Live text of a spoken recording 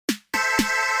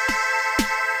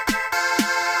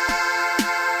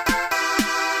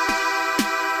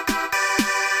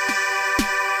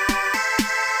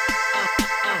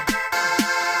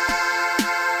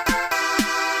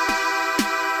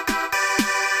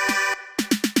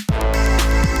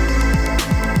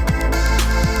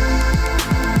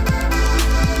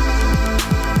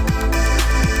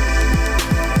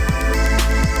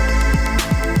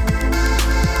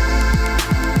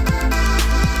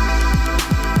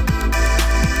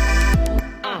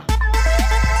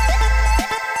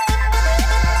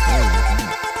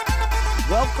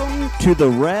to the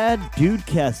Rad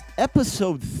Dudecast,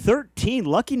 episode 13,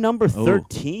 lucky number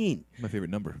 13. My favorite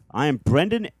number. I am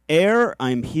Brendan Eyre.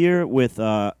 I'm here with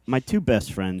my two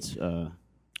best friends,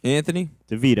 Anthony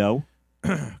DeVito.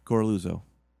 Coraluzzo.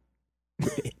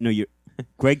 No, you're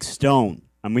Greg Stone.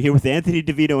 I'm here with Anthony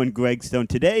DeVito and Greg Stone.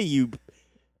 Today, you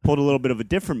pulled a little bit of a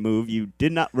different move. You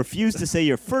did not refuse to say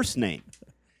your first name.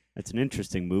 That's an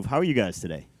interesting move. How are you guys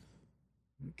today?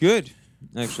 Good,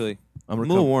 actually. I'm a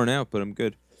little worn out, but I'm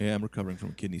good. Yeah, I'm recovering from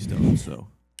a kidney stone, so.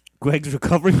 Greg's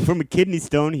recovering from a kidney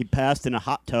stone. He passed in a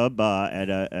hot tub at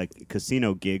a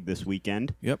casino gig this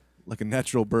weekend. Yep, like a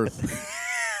natural birth.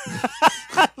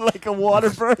 Like a water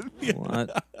birth.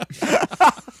 What?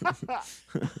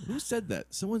 Who said that?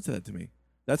 Someone said that to me.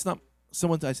 That's not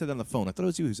someone. I said that on the phone. I thought it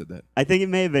was you who said that. I think it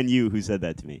may have been you who said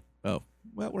that to me. Oh,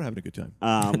 well, we're having a good time.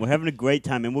 We're having a great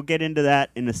time, and we'll get into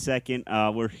that in a second.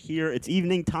 We're here. It's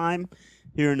evening time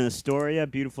here in Astoria.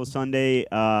 Beautiful Sunday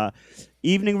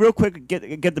evening. Real quick,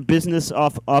 get the business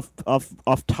off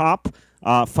top.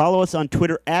 Follow us on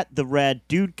Twitter at the Rad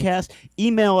Dudecast.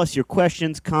 Email us your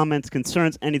questions, comments,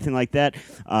 concerns, anything like that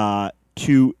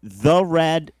to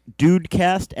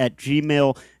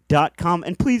theraddudecast@gmail.com.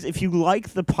 And please, if you like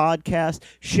the podcast,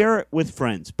 share it with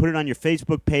friends. Put it on your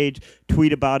Facebook page.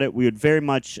 Tweet about it. We would very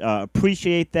much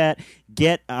appreciate that.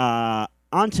 Get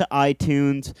onto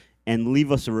iTunes and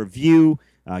leave us a review.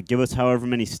 Give us however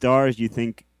many stars you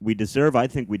think we deserve. I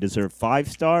think we deserve 5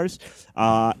 stars.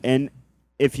 And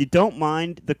if you don't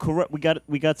mind,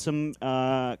 we got some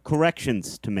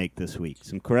corrections to make this week.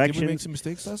 Some corrections. Did we make some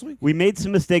mistakes last week? We made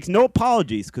some mistakes. No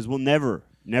apologies, because we'll never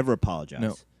apologize.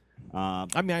 No.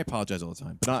 I mean, I apologize all the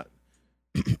time, but not.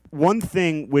 One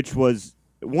thing which was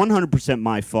 100%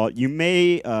 my fault. You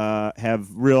may have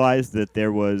realized that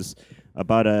there was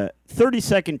about a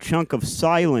 30-second chunk of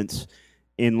silence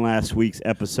in last week's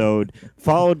episode,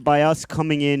 followed by us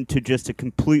coming into just a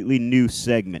completely new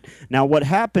segment. Now, what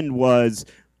happened was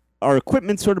our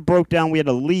equipment sort of broke down. We had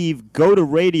to leave, go to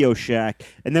Radio Shack,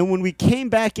 and then when we came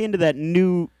back into that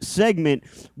new segment,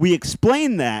 we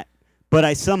explained that, but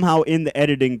I somehow, in the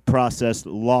editing process,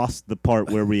 lost the part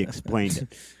where we explained it.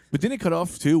 But didn't it cut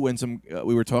off, too, when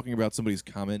we were talking about somebody's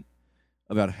comment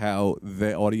about how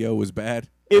the audio was bad?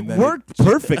 It worked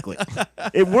perfectly.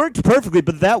 It worked perfectly,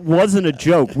 but that wasn't a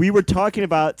joke. We were talking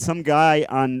about some guy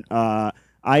on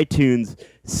iTunes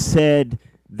said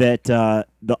that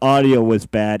the audio was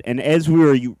bad, and as we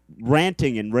were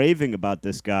ranting and raving about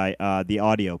this guy, the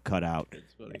audio cut out.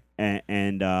 It's funny.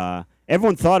 And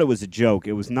everyone thought it was a joke.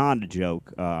 It was not a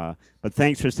joke. But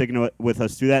thanks for sticking with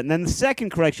us through that. And then the second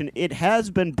correction, it has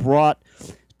been brought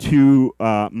to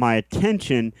my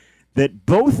attention that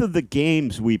both of the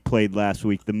games we played last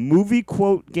week, the movie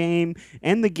quote game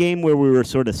and the game where we were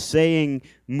sort of saying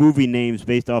movie names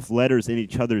based off letters in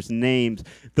each other's names,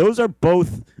 those are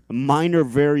both minor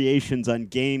variations on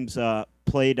games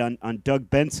played on Doug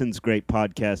Benson's great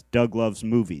podcast, Doug Loves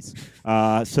Movies.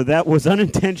 So that was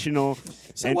unintentional.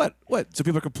 So what? So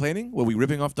people are complaining? Were we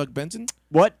ripping off Doug Benson?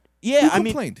 What? Yeah, Who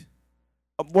complained?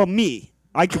 Well, me.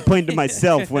 I complained to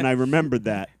myself when I remembered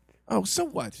that. Oh, so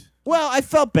what? Well, I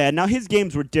felt bad. Now, his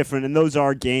games were different, and those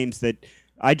are games that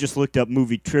I just looked up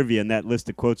movie trivia, and that list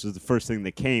of quotes was the first thing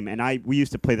that came. And we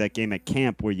used to play that game at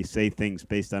camp where you say things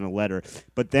based on a letter.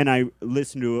 But then I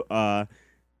listened to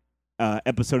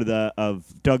episode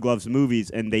of Doug Loves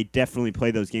Movies, and they definitely play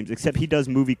those games, except he does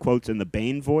movie quotes in the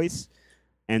Bane voice.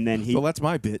 And then Well, that's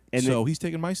my bit, so he's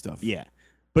taking my stuff. Yeah.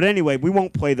 But anyway, we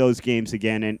won't play those games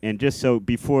again. And just so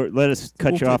let us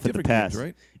cut you off at the pass. Games,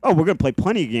 right? Oh, we're going to play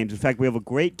plenty of games. In fact, we have a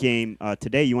great game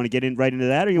today. You want to get right into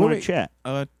that, or you want to chat?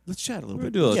 Let's chat a little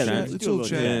bit. Do a little Yeah, chat. let's do a little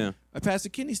chat. Yeah. I passed a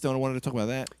kidney stone. I wanted to talk about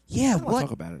that. Yeah, I don't want what? to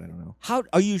talk about it. I don't know. How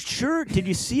are you sure? Did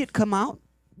you see it come out?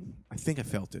 I think I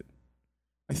felt it.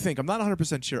 I'm not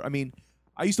 100% sure. I mean,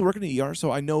 I used to work in the ER,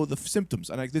 so I know the symptoms.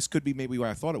 And this could be maybe why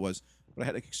I thought it was. But I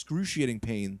had excruciating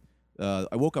pain. I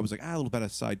woke up, I was like, a little bit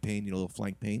of side pain, a little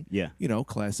flank pain. Yeah.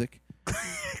 Classic.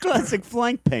 Classic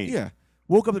flank pain. Yeah.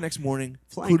 Woke up the next morning,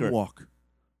 Flanker. couldn't walk.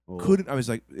 Oh. I was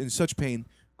like in such pain,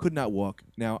 could not walk.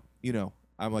 Now,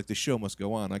 I'm like, the show must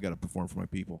go on. I got to perform for my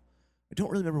people. I don't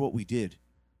really remember what we did,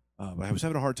 but I was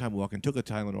having a hard time walking. Took a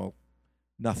Tylenol,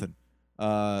 nothing.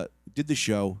 Did the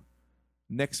show.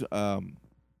 Next, I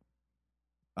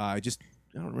don't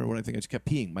remember what I think. I just kept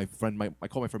peeing. I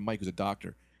called my friend Mike, who's a doctor,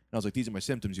 and I was like, "These are my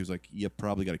symptoms." He was like, "You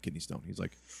probably got a kidney stone." He's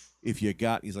like, if you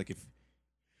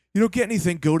don't get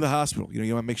anything, go to the hospital. You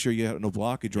want to make sure you have no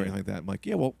blockage or anything like that. I'm like,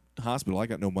 yeah, well, hospital. I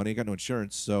got no money. I got no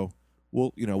insurance, so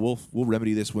we'll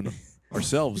remedy this one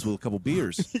ourselves with a couple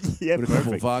beers, Yeah, with a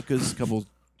couple perfect. vodkas,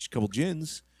 couple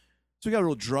gins. So we got a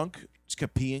little drunk. Just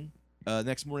kept peeing.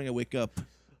 Next morning, I wake up.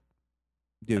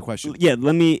 You had a question? Yeah,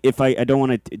 let me. If I don't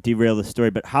want to derail the story,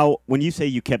 but when you say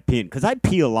you kept peeing, because I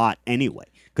pee a lot anyway,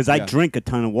 because I Yeah. drink a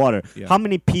ton of water. Yeah. How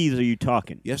many pees are you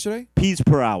talking? Yesterday? Pees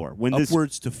per hour. When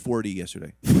Upwards to 40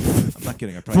 yesterday. I'm not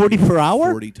kidding. I probably 40 peed per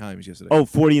hour? 40 times yesterday. Oh,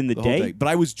 40 in the whole day? But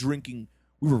I was drinking.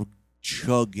 We were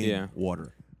chugging Yeah.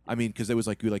 water. I mean, because it was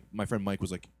like my friend Mike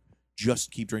was like,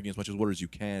 just keep drinking as much as water as you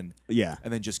can, Yeah.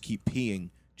 and then just keep peeing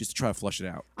just to try to flush it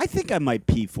out. I think I might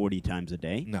pee 40 times a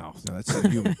day. No, that's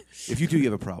inhuman. If you do, you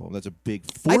have a problem. That's a big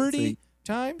I'd 40 say-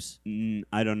 times.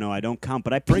 I don't know. I don't count,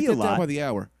 but I Break pee a it down by lot. the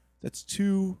hour. That's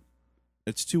two.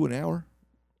 It's 2 an hour.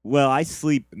 Well, I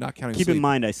sleep. Not counting. Keep sleep. in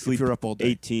mind, I if sleep you're up all day.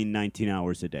 18, 19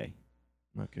 hours a day.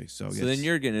 Okay, so So then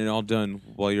you're getting it all done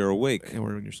while you're awake. or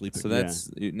when you're sleeping. So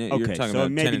that's you're Okay, talking so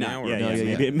about maybe 10 an not. hour. Yeah, No, yeah,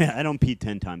 yeah, maybe. I don't pee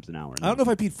 10 times an hour. I don't know if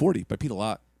I peed 40, but I peed a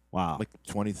lot. Wow. Like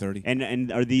 20, 30.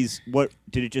 And are these what?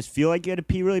 Did it just feel like you had to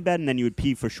pee really bad, and then you would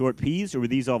pee for short pees, or were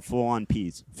these all full on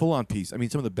pees? Full on pees. I mean,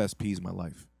 some of the best pees in my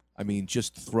life. I mean,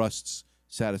 just thrusts,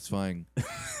 satisfying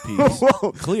pees.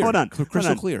 Whoa, Clear. hold on, Crystal hold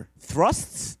on. clear.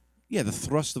 Thrusts? Yeah, the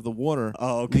thrust of the water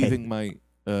Oh, okay. leaving my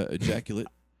ejaculate.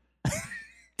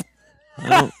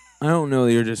 I don't know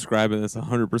that you're describing this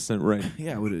 100% right.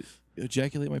 Yeah, I would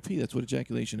ejaculate my pee. That's what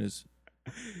ejaculation is.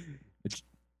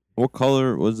 What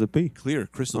color was the pee? Clear,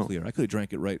 crystal Oh. clear. I could have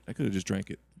drank it right. I could have just drank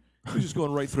it. It was just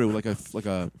going right through like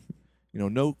a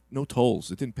no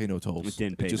tolls. It didn't pay no tolls. It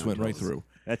didn't pay just no went right tolls. through.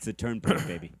 That's the turnpike,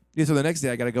 baby. Yeah, so the next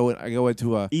day I gotta go in. I go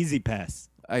into Easy pass.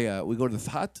 we go to the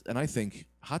hot, and I think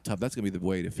hot tub. That's gonna be the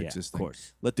way to fix Yeah, this of thing.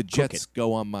 course. Let the Cook jets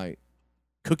go on my.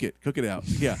 Cook it out.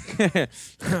 Yeah. I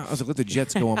was like, let the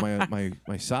jets go on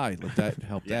my side. Let that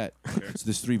help that. So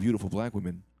there's 3 beautiful black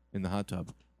women in the hot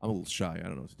tub. I'm a little shy. I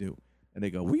don't know what to do. And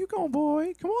they go, where you going,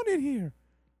 boy? Come on in here.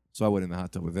 So I went in the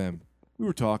hot tub with them. We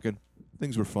were talking.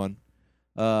 Things were fun.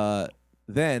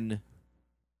 Then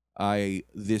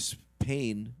this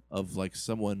pain of like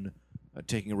someone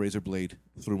taking a razor blade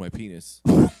through my penis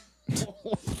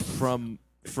from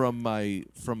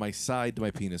my side to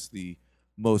my penis, the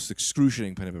most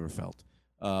excruciating pain I've ever felt.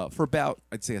 For about,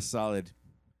 I'd say, a solid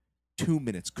 2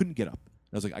 minutes. Couldn't get up.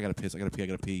 I was like, I gotta piss. I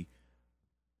gotta pee.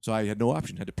 So I had no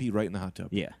option. Had to pee right in the hot tub.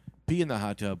 Yeah. Pee in the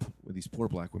hot tub with these poor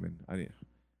black women. And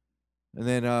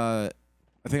then I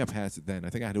think I passed it then. I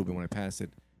think I had to open when I passed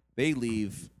it. They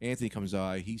leave. Anthony comes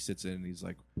by. He sits in. And he's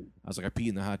like, I was like, I peed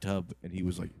in the hot tub. And he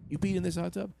was like, you peed in this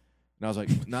hot tub? And I was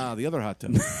like, nah, the other hot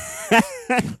tub.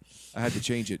 I had to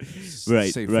change it.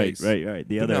 Right. Save The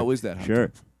But other. no, it was that hot Sure.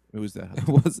 tub. It was that hot tub.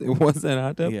 It was that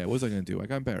hot tub? Yeah, what was I going to do? I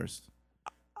got embarrassed.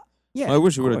 Yeah. I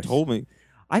wish you of would have course. told me.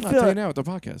 I I'm not telling you feel. now at the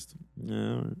podcast. Yeah,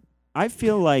 all right. I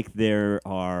feel like there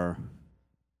are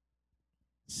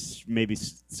maybe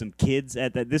some kids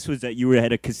at that. This was that you were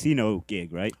at a casino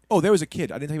gig, right? Oh, there was a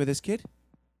kid. I didn't tell you about this kid?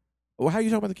 Well, how are you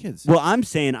talking about the kids? Well, I'm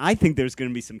saying I think there's going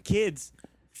to be some kids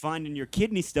finding your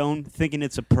kidney stone thinking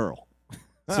it's a pearl.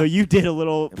 So you did a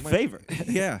little It might- favor.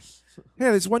 Yeah.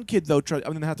 Yeah, there's one kid, though,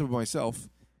 I'm in the hot tub by myself,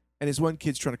 and there's one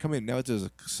kid's trying to come in. Now there's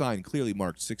a sign clearly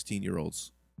marked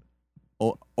 16-year-olds.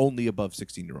 Only above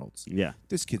 16-year-olds. Yeah.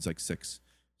 This kid's like 6.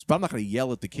 But I'm not going to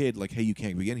yell at the kid like, hey, you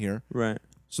can't be in here. Right.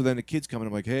 So then the kid's coming.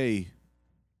 I'm like, hey,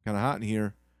 kind of hot in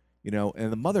here.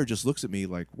 And the mother just looks at me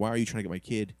like, why are you trying to get my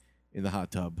kid in the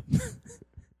hot tub?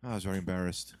 I was very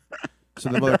embarrassed. So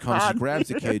the mother comes, she grabs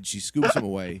the kid, she scoops him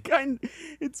away.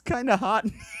 It's kind of hot.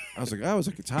 I was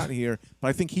like, it's hot in here. But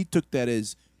I think he took that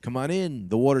as, come on in,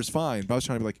 the water's fine. But I was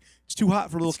trying to be like, it's too hot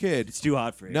for a little kid. It's too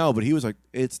hot for you. No, but he was like,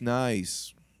 it's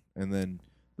nice. And then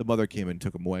the mother came and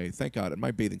took him away. Thank God. And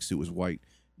my bathing suit was white.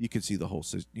 You can see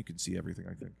you can see everything,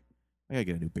 I think. I gotta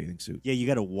get a new bathing suit. Yeah, you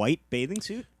got a white bathing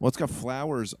suit? Well, it's got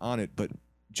flowers on it, but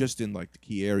just in like the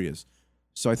key areas.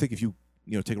 So I think if you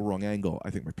take a wrong angle, I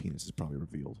think my penis is probably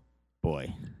revealed.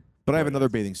 Boy. But I have another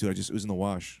bathing suit. It was in the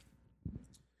wash.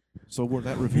 So we're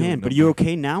that revealed. Man, but are you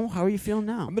okay now? How are you feeling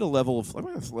now? I'm at level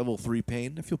 3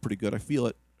 pain. I feel pretty good. I feel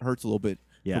it hurts a little bit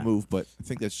to move, but I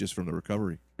think that's just from the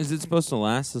recovery. Is it supposed to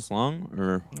last this long,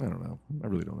 or I don't know. I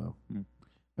really don't know.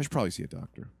 I should probably see a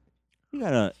doctor. You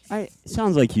gotta.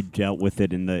 Sounds like you dealt with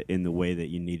it in the way that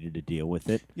you needed to deal with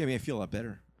it. Yeah, I mean, I feel a lot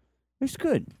better. It's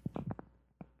good.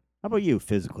 How about you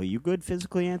physically? You good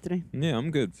physically, Anthony? yeah, I'm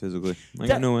good physically. I That-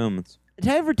 got no ailments.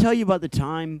 Did I ever tell you about the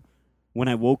time when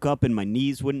I woke up and my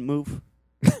knees wouldn't move?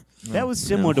 That was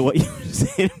similar to what you were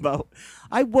saying about.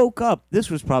 I woke up. This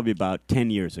was probably about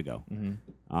 10 years ago.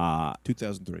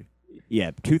 2003.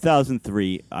 Yeah,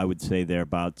 2003. I would say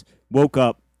thereabouts. Woke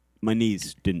up. My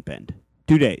knees didn't bend.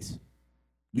 2 days.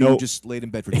 You just laid in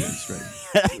bed for 2 days straight.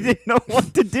 I didn't know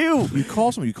what to do. You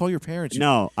call someone. You call your parents. You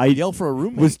No, I yell for a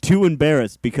roommate. was too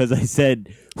embarrassed because I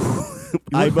said,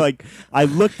 I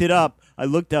looked it up. I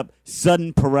looked up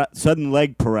sudden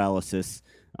leg paralysis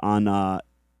on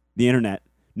the internet.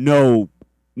 No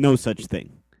such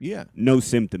thing. Yeah. No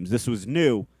symptoms. This was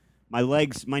new.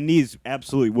 My knees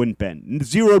absolutely wouldn't bend.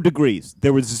 0 degrees.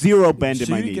 There was 0 bend So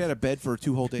in my you didn't knees. get out of bed for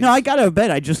 2 whole days? No, I got out of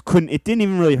bed. I just couldn't. It didn't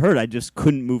even really hurt. I just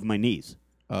couldn't move my knees.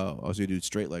 Oh, so you do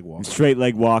straight leg walk. Straight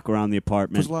leg walk around the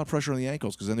apartment. Puts a lot of pressure on the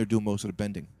ankles because then they're doing most of the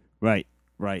bending. Right.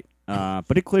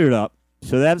 But it cleared up.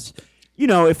 So that's,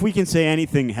 if we can say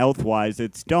anything health-wise,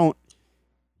 it's don't,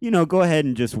 go ahead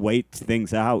and just wait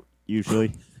things out,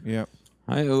 usually. Yeah.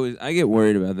 I get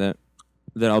worried about that.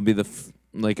 That I'll be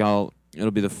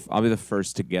I'll be the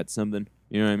first to get something.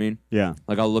 You know what I mean? Yeah.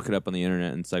 Like I'll look it up on the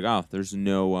internet and it's like, oh, there's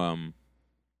no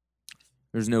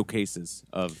cases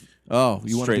of Oh,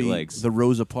 you want to straight be legs. the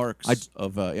Rosa Parks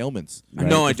of ailments. Right.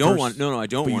 No, I The don't first- want. No, I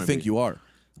don't But want. you think you are.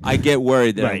 I get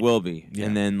worried that I Right. will be, Yeah.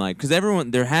 and then because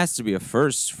there has to be a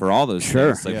first for all those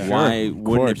Sure. things. Like, Yeah. why Sure. Of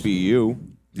wouldn't course. it be you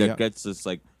that Yeah. gets this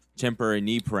like temporary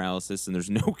knee paralysis and there's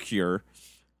no cure?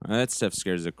 That stuff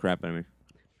scares the crap out of me.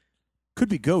 Could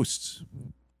be ghosts.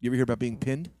 You ever hear about being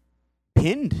pinned?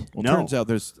 Pinned? Well, no. turns out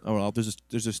there's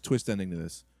this twist ending to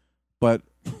this. But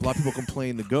a lot of people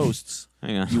complain to ghosts.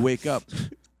 Hang on. You wake up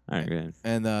All right, go ahead.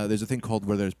 and there's a thing called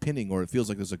where there's pinning, or it feels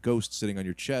like there's a ghost sitting on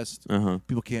your chest.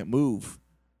 People can't move,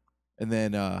 and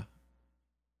then but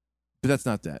that's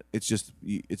not that. It's just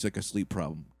it's like a sleep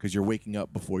problem because you're waking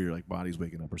up before your body's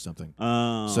waking up or something.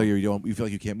 Oh. So you feel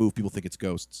like you can't move. People think it's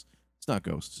ghosts. It's not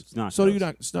ghosts. It's not So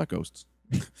ghosts. it's not ghosts.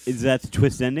 Is that the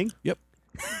twist ending? Yep.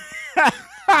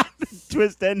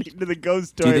 Twist ending to the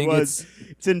ghost Do you story think was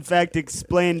it's in fact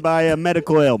explained by a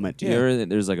medical ailment. Do you ever think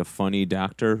there's like a funny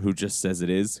doctor who just says it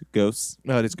is ghosts?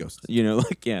 No, it is ghosts. He's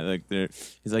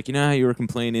like, how you were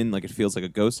complaining, like it feels like a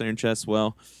ghost on your chest.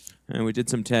 Well, and we did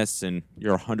some tests, and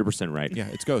you're 100% right. Yeah,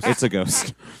 it's ghosts. It's a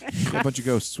ghost. a bunch of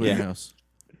ghosts in Yeah. your house.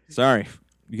 Sorry.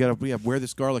 You gotta wear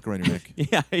this garlic around your neck.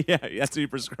 Yeah, that's what he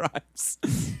prescribes.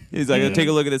 He's like, take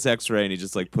a look at this X-ray, and he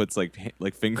just puts like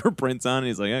fingerprints on, and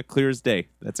he's like, clear as day.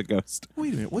 That's a ghost.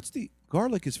 Wait a minute. What's the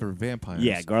garlic is for vampires?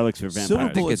 Yeah, garlic's for vampires. Silver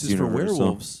think bullets it's is for universal.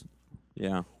 werewolves.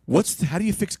 Yeah. How do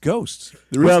you fix ghosts?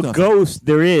 There is Well, nothing. ghost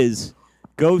there is.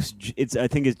 Ghost I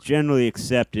think it's generally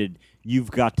accepted you've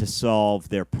got to solve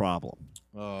their problem.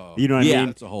 Oh, You know what I Yeah. mean?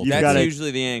 That's a whole You've That's gotta,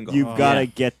 usually the angle. You've got to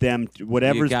Yeah. get them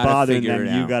whatever's gotta bothering figure them.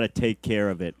 it You out. got to take care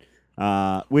of it.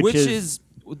 Which is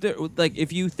like,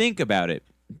 if you think about it,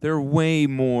 they're way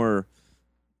more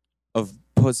of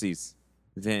pussies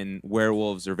than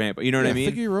werewolves or vampires. You know what I mean?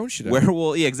 Figure your own shit out.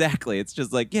 Werewolf, yeah, exactly. It's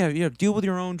just like, deal with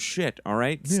your own shit, all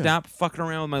right? Yeah. Stop fucking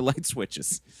around with my light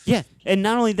switches. yeah, and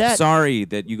not only that, Sorry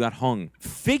that you got hung.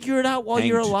 figure it out while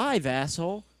you're Hanged. alive,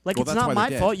 asshole. Like, Well, it's that's not why my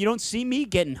they're dead. fault. You don't see me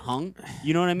getting hung.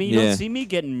 You know what I mean? You Yeah. don't see me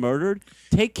getting murdered.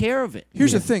 Take care of it.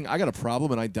 Here's the thing: I got a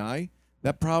problem and I die.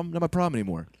 That problem, not my problem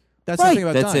anymore. That's Right. the thing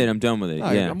about That's dying. it. I'm done with it. All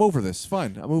right, yeah. I'm over this.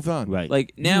 Fine, I moved on. Right.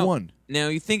 Like You now, won. now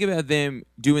you think about them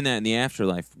doing that in the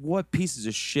afterlife. What pieces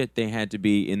of shit they had to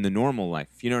be in the normal life?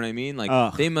 You know what I mean? Like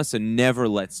Ugh. they must have never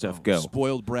let stuff go.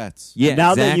 Spoiled brats. Yeah.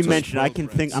 now that you exactly. mention, I can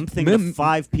think. I'm thinking Mem- of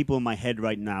 5 people in my head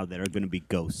right now that are going to be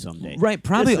ghosts someday. Right,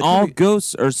 probably Just- all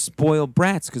ghosts are spoiled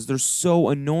brats because they're so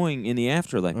annoying in the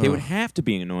afterlife. They Ugh. would have to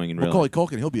be annoying in real Macaulay life.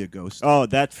 Culkin, he'll be a ghost. Oh,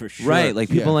 that's for sure. Right, like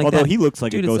people Yeah. like Although that. he looks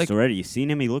like Dude, a it's ghost like- already. You seen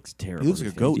him? He looks terrible. he looks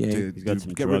like a goat. Yeah, to, he's got to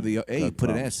some get rid of the drug A, put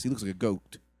an problems. S. He looks like a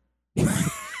goat.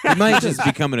 He might just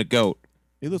becoming a goat.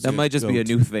 He looks That like might just be a goat.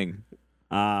 new thing.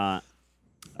 Uh,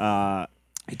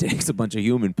 He takes a bunch of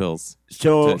human pills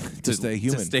so To stay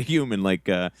human. To stay human, like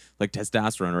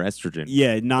testosterone or estrogen.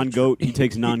 yeah, non-goat. He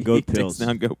takes non-goat He pills, takes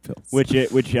non-goat pills.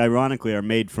 which ironically are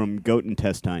made from goat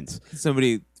intestines.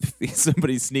 somebody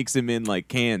sneaks him in like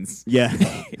cans Yeah.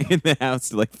 in the house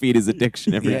to like feed his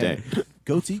addiction every Yeah. day.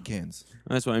 Goats eat cans.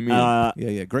 That's what I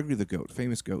mean. Yeah. Gregory the goat,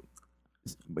 famous goat,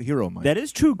 a hero of mine. That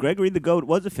is true. Gregory the goat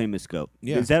was a famous goat.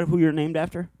 Yeah. Is that who you're named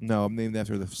after? No, I'm named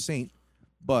after the saint,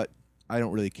 but I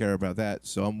don't really care about that.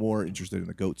 So I'm more interested in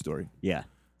the goat story. Yeah.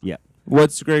 Yeah.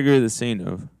 What's Gregory the saint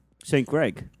of? Saint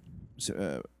Greg.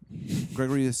 So,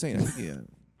 Gregory the saint. I think, yeah.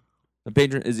 A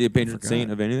patron? Is he a patron forgot.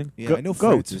 saint of anything? Yeah, Go- I know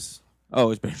goats. Francis. Oh,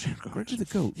 it's patron. Gregory the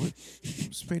goat. What?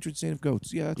 Patron saint of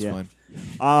goats. Yeah, that's Yeah. fine.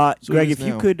 So Greg, it if is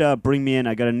you now. could bring me in,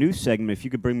 I got a new segment. If you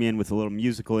could bring me in with a little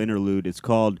musical interlude, it's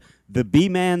called The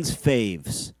B-Man's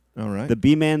Faves. All right. The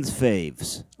B-Man's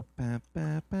Faves. Ba,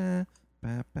 ba, ba,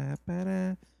 ba, ba, ba,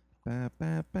 da, ba,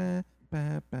 ba, ba,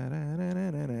 ba, ba, da, da,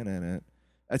 da, da, da, da, da.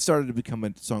 It started to become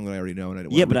a song that I already know, and I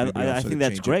didn't Yeah, want but to repeat it, I so think to that's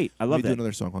change it. great. I Let love me do that.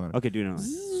 another song. Hold on. Okay, do another.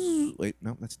 Wait,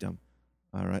 no, that's dumb.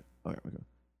 All right. We go.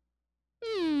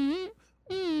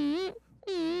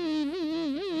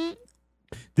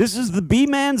 This is the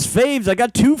B-Man's faves. I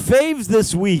got 2 faves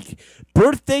this week.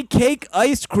 Birthday cake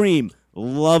ice cream.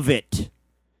 Love it.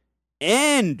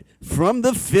 And from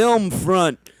the film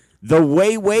front, The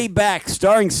Way, Way Back,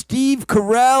 starring Steve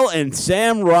Carell and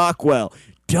Sam Rockwell.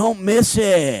 Don't miss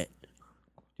it.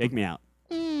 Take me out.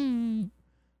 I'm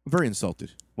very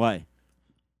insulted. Why?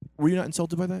 Were you not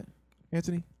insulted by that,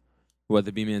 Anthony? What,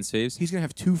 the B-Man saves? He's gonna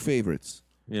have 2 favorites,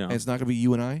 Yeah. and it's not gonna be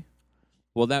you and I.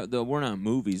 Well, we're not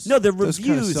movies. No, the That's reviews.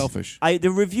 kind of selfish. The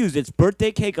reviews. It's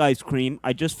birthday cake ice cream.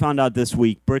 I just found out this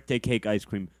week. Birthday cake ice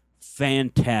cream,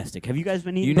 fantastic. Have you guys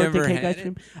been eating You birthday never cake had ice it?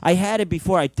 cream? I had it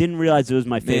before. I didn't realize it was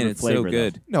my favorite Man, it's flavor. so though.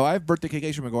 good. No, I have birthday cake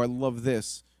ice cream. I go, I love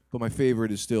this, but my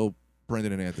favorite is still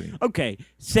Brendan and Anthony. Okay,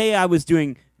 say I was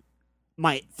doing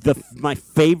my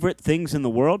favorite things in the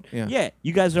world. Yeah.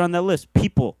 You guys are on that list.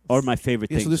 People are my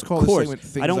favorite Yeah, things. so let's call of this course, segment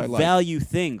Things I don't I Like. value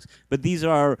things, but these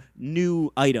are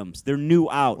new items. They're new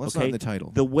out. Well, that's okay, not in the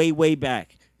title. The Way, Way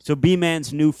Back. So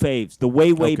B-Man's new faves. The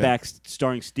Way, Way Okay. Back,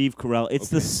 starring Steve Carell. It's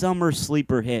the Okay. summer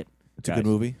sleeper hit. It's a guys. good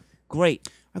movie. Great.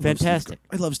 I love Fantastic.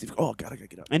 I love Steve. Oh God, I gotta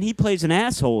get up. And he plays an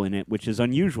asshole in it, which is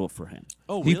unusual for him.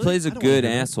 Oh, He plays a I don't good wanna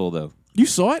hear that. asshole, though. You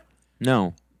saw it?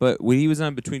 No, but when he was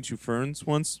on Between Two Ferns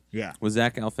once Yeah. with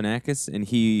Zach Galifianakis, and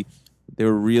they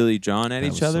were really jawing at That each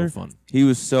was so other. fun. He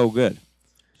was so good,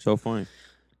 so funny.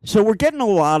 So we're getting a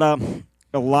lot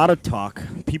of talk.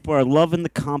 People are loving the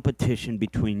competition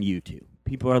between you two.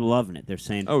 People are loving it. They're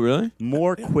saying, Oh, really?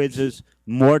 more quizzes,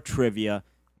 more trivia,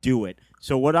 do it.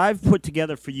 So what I've put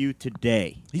together for you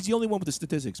today, He's the only one with the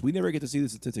statistics. We never get to see the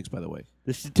statistics, by the way.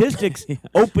 the statistics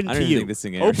open I to don't even you. think this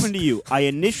thing airs. Open to you. I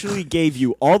initially gave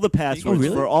you all the passwords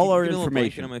really? for all our Get a little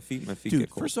blanket information. on my feet. My feet Dude, get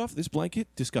cold. first off, this blanket,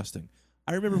 disgusting.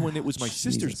 I remember when it was my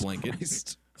sister's Jesus blanket,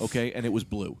 Christ. okay, and it was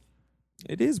blue.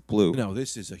 It is blue. No,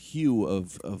 this is a hue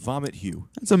of a vomit hue.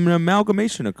 It's an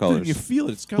amalgamation of Dude, colors. you feel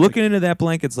it. It's got Looking into that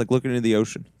blanket's like looking into the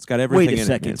ocean. It's got everything Wait in a it.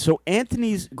 second. man. So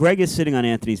Greg is sitting on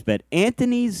Anthony's bed.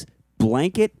 Anthony's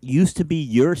blanket used to be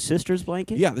your sister's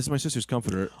blanket? Yeah, this is my sister's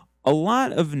comforter. A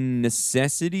lot of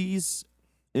necessities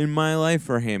in my life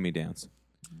are hand-me-downs,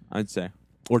 I'd say.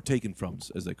 Or taken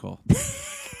froms, as they call.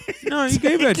 No, you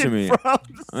gave that to me.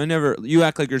 I never. You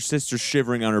act like your sister's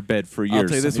shivering on her bed for years. I'll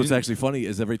tell you this, I what's didn't- actually funny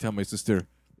is every time my sister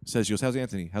says, she goes, how's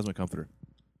Anthony? How's my comforter?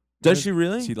 Does she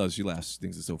really? She loves, she laughs. She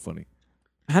thinks it's so funny.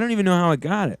 I don't even know how I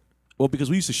got it. Well, because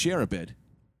we used to share a bed.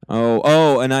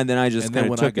 And then I just And kind then of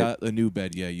when I took it. got a new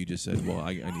bed, yeah, you just said, well,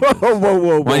 I need Whoa, this. whoa, whoa,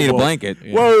 whoa. Well, I need a whoa. blanket.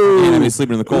 Yeah. Whoa. Can't have me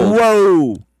sleeping in the cold.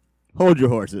 Whoa. Hold your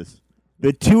horses.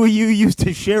 The two of you used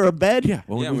to share a bed? Yeah,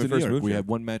 when Yeah, we when moved we to first New York, moved we here. had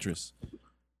one mattress.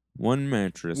 One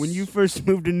mattress. When you first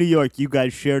moved to New York, you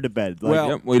guys shared a bed. Like, Well-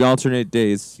 Yep, we'd alternate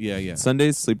days. Yeah, yeah.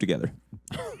 Sundays, sleep together.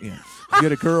 Yeah. If you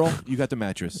had a girl, you got the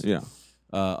mattress. Yeah.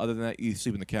 Other than that, you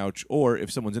sleep in the couch, or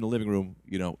if someone's in the living room,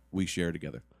 we share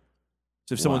together.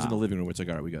 So if someone's in the Wow. living room, it's like,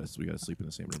 all right, we got to sleep in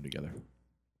the same room together.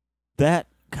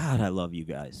 God, I love you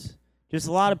guys. Just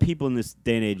a lot of people in this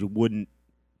day and age wouldn't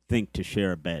think to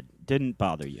share a bed. Didn't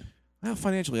bother you. Well,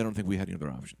 financially, I don't think we had any other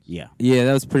options. Yeah. Yeah,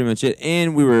 that was pretty much it.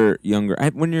 And we were younger.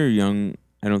 When you're young,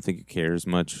 I don't think you care as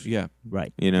much. Yeah,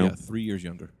 Right. You know? yeah, 3 years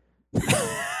younger.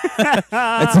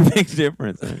 That's a big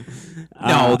difference.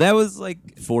 No, that was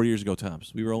like, 4 years ago,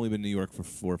 tops. We were only been in New York for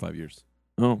 4 or 5 years.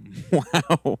 oh,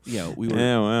 wow. Yeah, we were.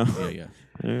 Yeah, wow. Yeah.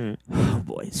 All right. Oh,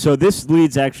 boy. So this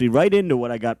leads actually right into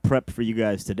what I got prepped for you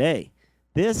guys today.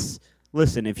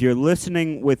 Listen, if you're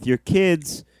listening with your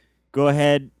kids, go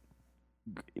ahead.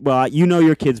 Well, you know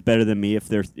your kids better than me. If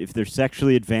they're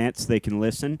sexually advanced, they can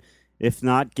listen. If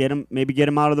not, get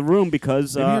them out of the room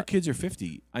because Maybe your kids are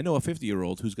 50. I know a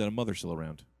 50-year-old who's got a mother still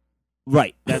around.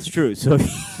 right, that's true.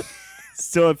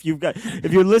 So if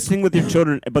you're listening with your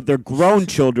children, but they're grown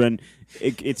children,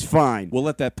 it's fine. We'll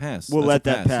let that pass. We'll That's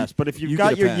let a that pass. But if you've You got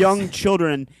get a your pass. young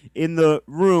children in the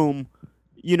room,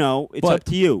 it's But- up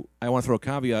to you. I want to throw a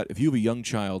caveat. If you have a young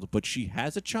child, but she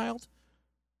has a child,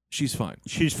 she's fine.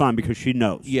 She's fine because she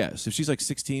knows. Yes, if she's like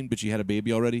 16, but she had a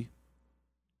baby already,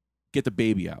 get the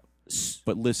baby out.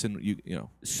 But listen, you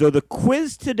know. So the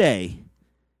quiz today,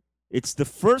 it's the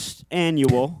first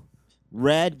annual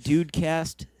Rad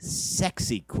Dudecast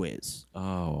Sexy Quiz.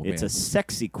 Oh, It's man. a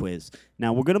sexy quiz.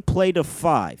 Now we're gonna play to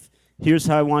 5. Here's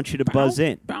how I want you to buzz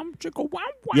in.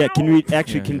 Yeah, can we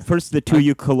actually Yeah. first the two of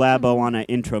you collabo on an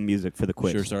intro music for the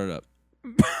quiz? Sure, start it up.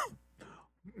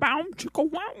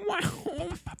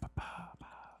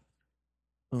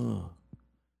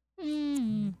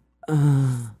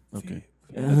 Okay.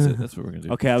 That's it. That's what we're going to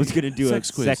do. Okay, I was gonna do Sex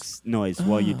a quiz. sex noise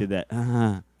while you did that.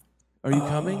 Are you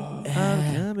coming?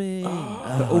 I'm coming.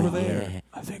 Over there.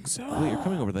 I think so. Wait, you're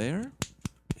coming over there?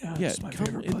 Yeah, it's my come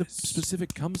favorite in the place.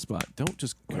 specific cum spot. Don't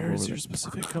just come Where is over your there.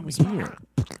 specific Come cum spot? here.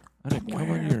 I didn't come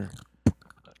on your.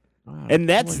 And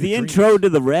that's the intro to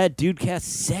the Rad Dudecast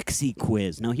Sexy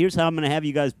Quiz. Now, here's how I'm going to have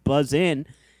you guys buzz in.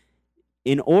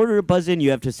 In order to buzz in,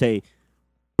 you have to say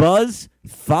buzz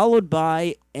followed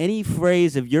by any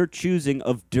phrase of your choosing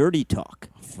of dirty talk.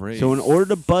 So in order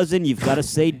to buzz in, you've got to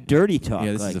say dirty talk.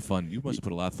 Yeah, this like, is fun. You must have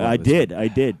put a lot of thought I into this. I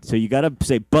did. So you got to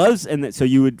say buzz, and so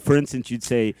you would, for instance, you'd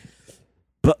say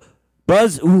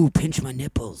buzz, ooh, pinch my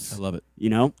nipples. I love it. You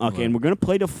know? Okay, and we're going to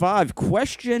play to 5.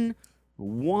 Question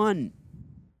 1.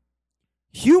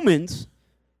 Humans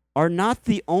are not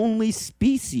the only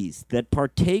species that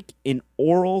partake in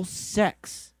oral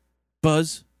sex.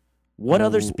 Buzz. What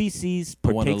other species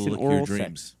I want to partakes in lick oral your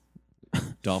sex?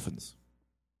 dreams. Dolphins.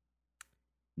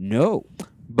 No.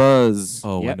 Buzz.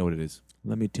 Oh, I Yep. know what it is.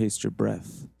 Let me taste your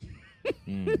breath.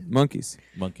 Mm, Monkeys.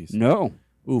 monkeys. No.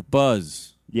 Ooh,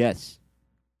 buzz. Yes.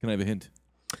 Can I have a hint?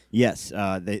 Yes.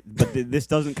 This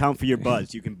doesn't count for your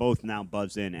buzz. You can both now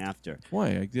buzz in after. Why?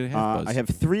 I did have buzz. I have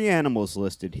 3 animals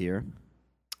listed here.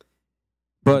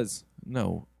 Buzz.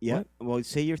 No. Yeah. What? Well,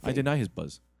 say your I thing. deny his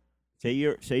buzz. Say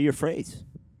your phrase.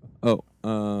 Oh,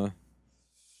 I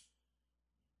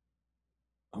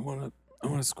wanna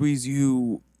squeeze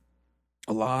you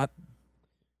a lot.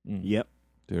 Yep.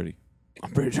 Dirty.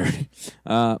 I'm pretty dirty.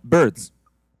 Birds.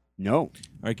 No. All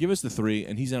right, give us the 3,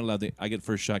 and he's not allowed to. I get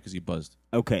first shot because he buzzed.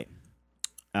 Okay.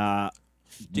 Do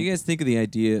you guys think of the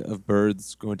idea of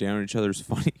birds going down on each other is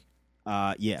funny?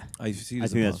 Yeah. I see. I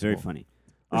think that's very funny.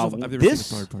 I've never this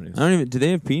seen a third party. I don't even. Do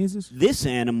they have penises? this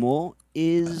animal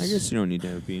is I guess you don't need to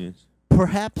have a penis.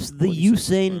 perhaps the What do you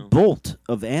say? Usain Wow. Bolt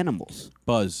of animals.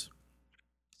 Buzz.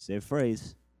 Say a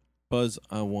phrase. Buzz,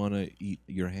 I want to eat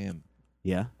your ham.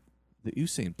 Yeah. The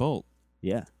Usain Bolt.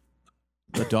 Yeah.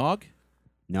 The dog?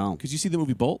 No. Could you see the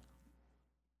movie Bolt?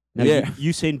 No, Yeah.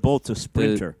 Usain Bolt's a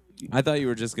sprinter. I thought you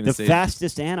were just gonna The say.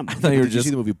 fastest animal. I thought you were Did you just.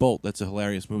 see the movie Bolt? That's a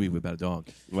hilarious movie about a dog.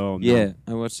 Well, no. Yeah,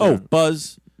 I watched. Oh, that.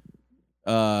 Buzz.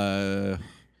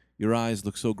 Your eyes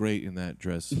look so great in that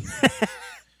dress.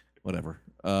 Whatever.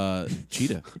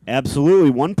 Cheetah.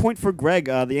 Absolutely. 1 point for Greg.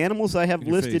 The animals I have In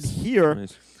your listed face. here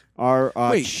Nice. are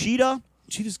Wait. cheetah,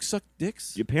 Cheetahs suck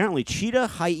dicks? apparently cheetah,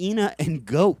 hyena, and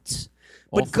goats.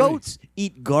 All But 3. goats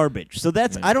eat garbage. So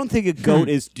that's Right. I don't think a goat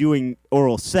is doing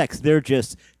oral sex. They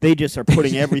just are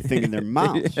putting everything in their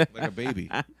mouth. Like a baby.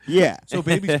 Yeah. So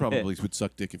babies probably would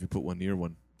suck dick if you put one near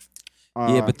one.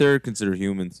 Yeah, but they're considered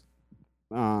humans.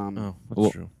 Oh, that's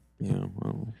Well- true. Yeah.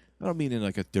 Well. I don't mean in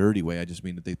like a dirty way. I just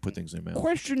mean that they put things in their mouth.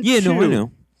 Question Yeah. 2. No, I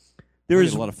know. There We'll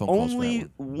is get a lot of phone calls for only that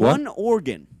one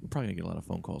organ. We're probably going to get a lot of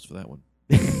phone calls for that one.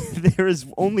 There is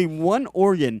only one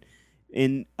organ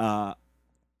in the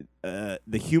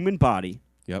human body.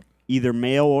 Yep. Either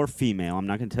male or female. I'm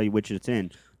not going to tell you which it's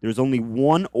in. There's only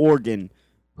one organ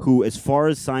who, as far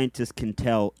as scientists can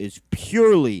tell, is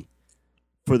purely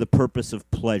for the purpose of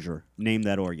pleasure. Name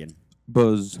that organ.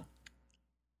 Buzz.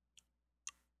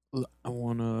 I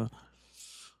want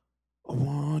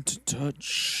to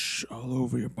touch all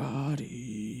over your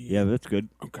body. Yeah, that's good.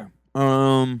 Okay.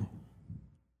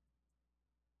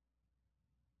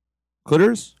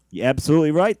 Clitoris? You're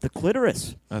absolutely right. The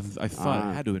clitoris. I thought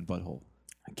it had to have been butthole.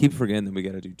 I keep forgetting that we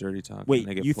got to do dirty talk. Wait,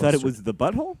 and I get you thought it flustered. was the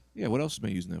butthole? Yeah, what else am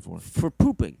I using that for? For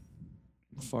pooping.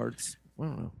 farts? I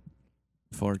don't know.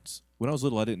 Farts. When I was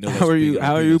little, I didn't know. How that's are big you? on a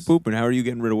How are you penis. pooping? How are you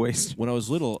getting rid of waste? When I was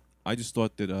little, I just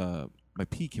thought that my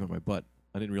pee came out of my butt.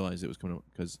 I didn't realize it was coming out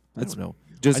because I That's- don't know.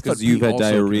 Just I thought because you've pee had also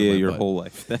came out of diarrhea my your butt. whole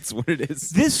life. That's what it is.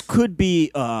 This could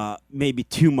be maybe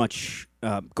too much,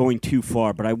 going too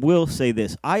far, but I will say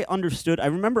this. I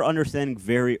remember understanding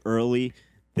very early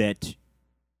that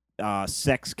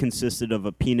sex consisted of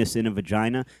a penis in a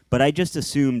vagina, but I just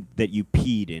assumed that you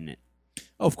peed in it.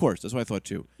 Oh, of course. That's what I thought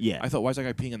too. Yeah. I thought, why is that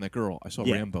guy peeing on that girl? I saw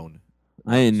Yeah. Rambone.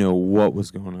 I didn't know what was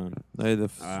going on. I had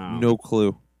no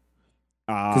clue.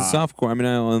 Because softcore. I mean,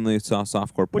 I only saw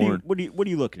softcore porn. what are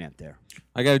you looking at there?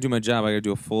 I got to do my job. I got to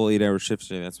do a full 8-hour shift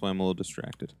today. That's why I'm a little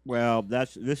distracted. Well,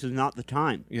 this is not the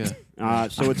time. Yeah.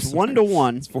 So it's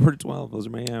 1-1. It's 4 to 12. Those are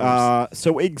my hours.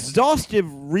 So exhaustive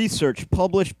research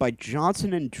published by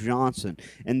Johnson & Johnson,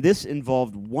 and this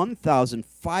involved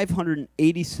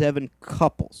 1,587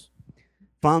 couples,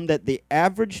 found that the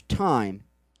average time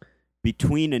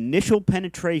between initial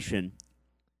penetration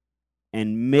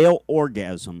and male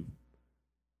orgasm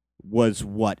was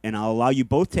what? And I'll allow you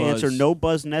both to answer. Buzz. No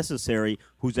buzz necessary.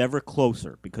 Who's ever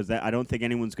closer? Because I don't think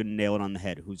anyone's going to nail it on the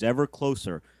head. Who's ever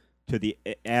closer to the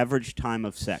average time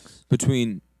of sex?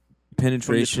 Between From the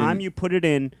penetration. time you put it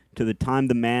in to the time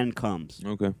the man comes.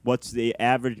 Okay. What's the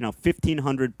average? Now,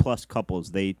 1,500 plus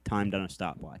couples they timed on a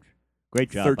stopwatch.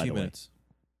 Great job, by 13 the way. minutes.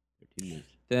 13 minutes.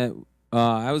 That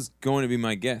I was going to be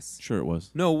my guess. Sure, it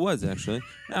was. No, it was actually.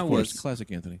 That Of course, was.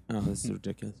 classic Anthony. Oh, this is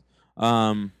ridiculous.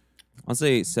 I'll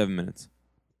say 7 minutes.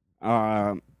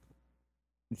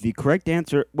 The correct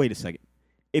answer. Wait a second.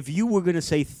 If you were going to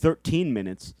say 13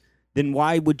 minutes, then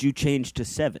why would you change to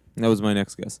 7? That was my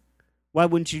next guess. Why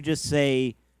wouldn't you just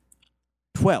say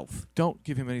 12? Don't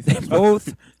give him anything.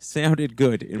 Both sounded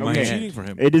good in my Okay. head. Cheating for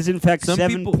him. It is in fact Some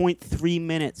people- 7.3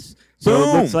 minutes. So it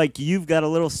Boom. looks like you've got a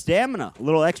little stamina, a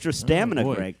little extra stamina,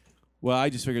 boy. Greg. Well, I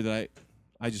just figured that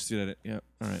I just did it. Yeah.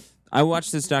 All right. I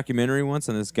watched this documentary once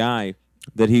on this guy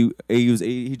that he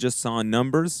just saw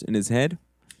numbers in his head.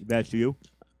 That's you.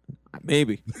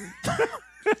 Maybe.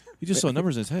 He just saw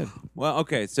numbers in his head. Well,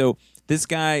 okay, so this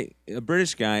guy, a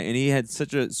British guy, and he had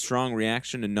such a strong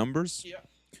reaction to numbers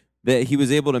that he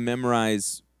was able to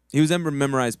memorize. He was able to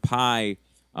memorize pi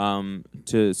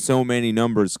to so many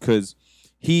numbers because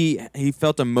he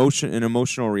felt an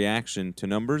emotional reaction to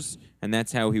numbers, and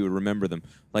that's how he would remember them.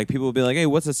 Like people would be like, "Hey,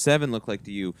 what's a 7 look like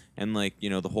to you?" And like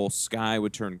the whole sky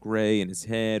would turn gray in his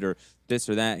head, or this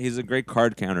or that. He's a great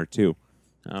card counter too.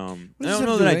 I does don't that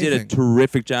know do that I with did a anything?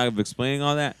 terrific job of explaining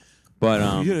all that,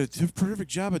 but You did a terrific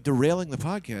job at derailing the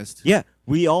podcast. Yeah,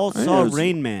 we all saw it was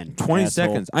Rain Man. 20 asshole.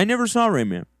 seconds. I never saw Rain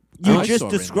Man. You I just saw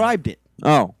Rain Man. described it.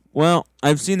 Oh, well,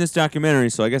 I've seen this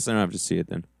documentary, so I guess I don't have to see it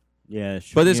then. Yeah,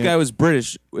 sure. But this Yeah. guy was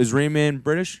British. Is Rain Man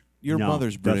British? Your No,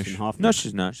 mother's Dustin British. Hoffman. No,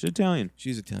 she's not. She's Italian.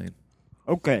 She's Italian.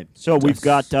 Okay, so we've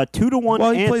got 2-1.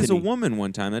 Well, he Anthony. plays a woman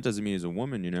one time. That doesn't mean he's a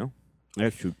woman.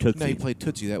 That's true. No, he Tootsie. played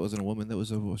Tootsie. That wasn't a woman. That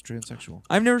was a transsexual.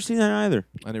 I've never seen that either.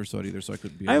 I never saw it either, so I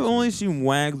couldn't be. I've honest with only you. seen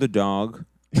Wag the Dog.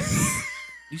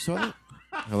 You saw that?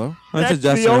 Hello. That's a the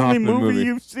Dustin only Hoffman movie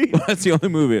you've seen. That's the only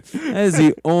movie. That is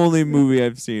the only movie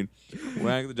I've seen.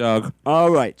 Wag the Dog. All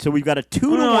right, so we've got a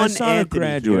 2-1 no, I saw The Anthony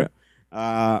Graduate.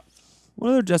 here. What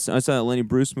other Dustin? I saw that Lenny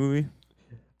Bruce movie.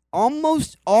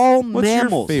 Almost all What's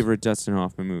mammals. your favorite Dustin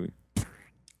Hoffman movie?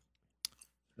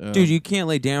 Dude, you can't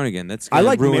lay down again. That's I gonna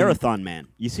like ruin- Marathon Man.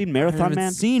 You seen I Marathon haven't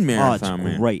Man? seen Marathon oh, it's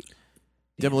Man. great.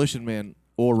 Demolition Man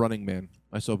or Running Man.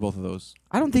 I saw both of those,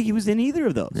 I don't think he was in either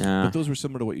of those. Yeah. but those were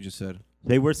similar to what you just said.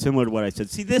 They were similar to what I said.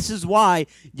 See, this is why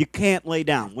you can't lay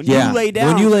down. When Yeah. you lay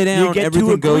down, when you lay down, you get everything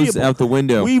too goes agreeable. out the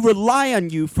window. We rely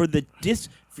on you for the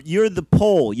You're the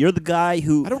pole. You're the guy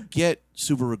who. I don't get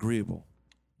super agreeable.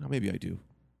 Now, maybe I do.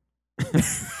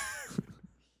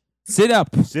 Sit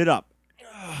up. Sit up.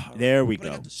 There we But I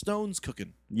go. got the stones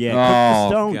cooking. Yeah, Oh cook the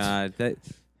stones. God, that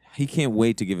he can't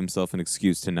wait to give himself an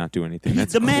excuse to not do anything.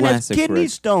 That's the man has classic kidney Rick.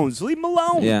 stones. Leave him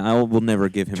alone. Yeah, I will never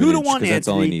give him 2 an to inch 1, 'cause that's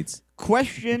all he Anthony. needs.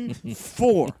 Question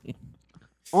 4.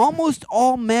 Almost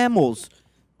all mammals,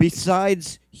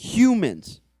 besides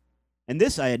humans, and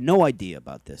this I had no idea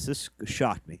about this. This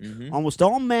shocked me. Mhm. Almost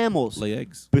all mammals, Lay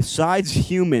eggs. besides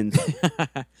humans,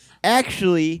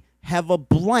 actually have a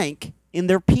blank in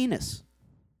their penis.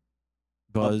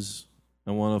 Buzz.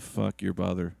 I want to fuck your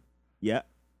brother. Yeah.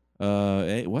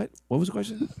 What? What was the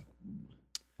question?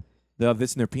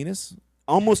 This in their penis?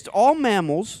 Almost all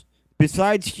mammals,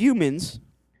 besides humans,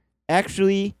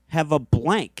 actually have a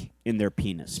blank in their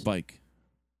penis. Spike.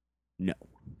 No.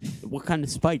 What kind of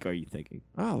spike are you thinking?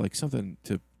 Ah, like something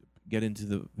to get into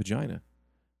the vagina,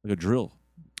 like a drill.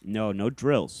 No, no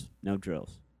drills. No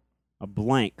drills. A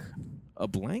blank. A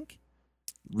blank?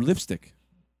 Lipstick.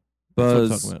 That's what I'm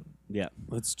Buzz, talking about. Yeah.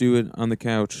 let's do it on the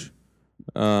couch.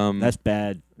 That's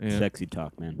bad Yeah. sexy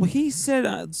talk, man. well, he said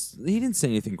he didn't say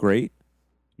anything great.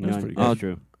 That's No, pretty that's good.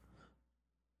 true.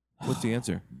 What's the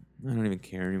answer? I don't even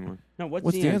care anymore. No,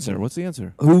 What's the answer? What's the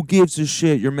answer? Who gives a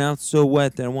shit? Your mouth's so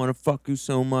wet that I want to fuck you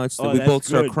so much that Oh, we that's both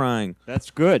start good. crying.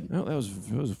 That's good. No, that was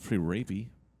pretty rapey.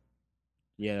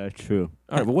 Yeah, that's true.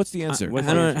 All right, but what's the answer? what's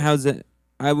I the don't answer? know. How's it?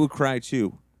 I would cry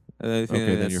too. I think Okay,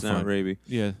 then that's you're not fine. rapey.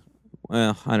 Yeah,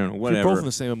 Well, I don't know. if you're both Whatever. in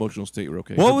the same emotional state. We're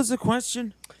okay. What was the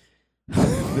question?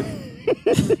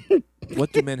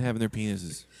 What do men have in their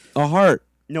penises? A heart.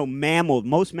 No, mammal.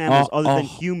 Most mammals, other than a-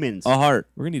 humans. A heart.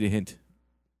 We're gonna need a hint.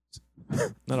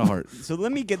 Not a heart. So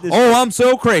let me get this. Oh, I'm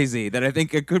so crazy that I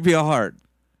think it could be a heart.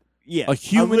 yeah, a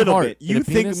human little heart bit. in You a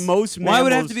think penis? most mammals? Why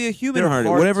would it have to be a human their heart?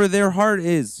 hearts- Whatever their heart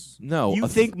is. No. You a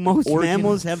think most organ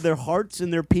mammals have their hearts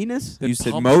in their penis? that You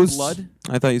said pumps most. blood?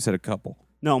 I thought you said a couple.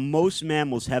 No, most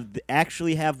mammals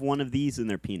actually have one of these in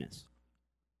their penis.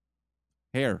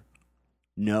 Hair.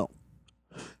 No.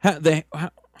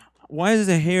 Why is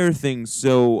the hair thing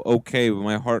so okay, but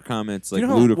my heart comment's like Do you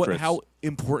know ludicrous? how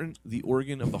important the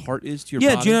organ of the heart is to your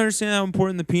Yeah, body? do you understand how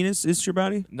important the penis is to your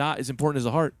body? Not as important as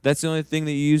the heart. That's the only thing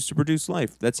that you use to produce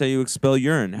life. That's how you expel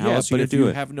urine. How yeah, else but you if do you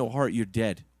it? have no heart, you're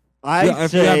dead. I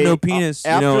if you have say, no penis,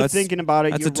 you after know, that's- thinking about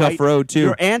it, That's you're a tough right. road too.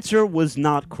 Your answer was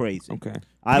not crazy. Okay.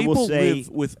 I People will say live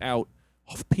without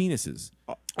Of penises.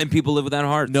 And people live without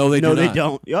hearts. No, they no, do they not.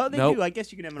 don't. Yeah, they Nope. do. I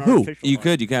guess you can have an Who? artificial You heart.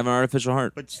 could. You can have an artificial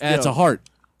heart. But still. That's a heart.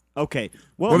 Okay.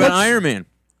 Well, What about let's- Iron Man?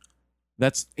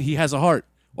 He has a heart.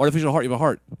 Artificial heart. You have a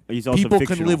heart. He's also People can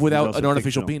fictional. live He's without also an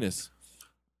artificial fictional. penis.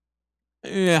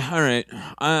 Yeah, all right.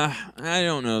 I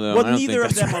don't know though. I Well, don't neither think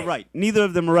of that's them are right. Neither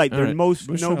of them are right. All They're right. most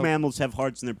Well, no shut up. mammals have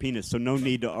hearts in their penis, so no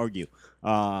need to argue.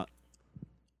 I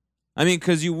mean,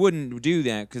 because you wouldn't do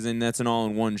that, because then that's an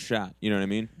all-in-one shot. You know what I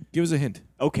mean? Give us a hint.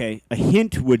 Okay, a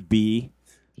hint would be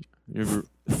You're-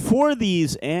 for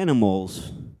these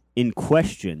animals in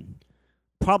question.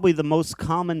 Probably the most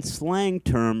common slang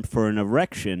term for an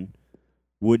erection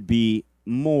would be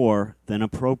more than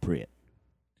appropriate.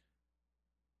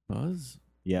 Buzz?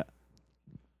 Yeah.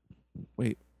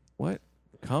 Wait, what?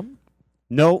 Come?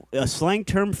 No, a slang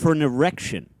term for an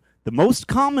erection. The most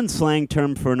common slang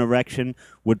term for an erection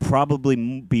would probably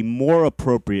be more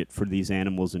appropriate for these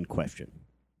animals in question.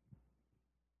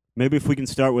 Maybe if we can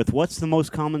start with what's the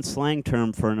most common slang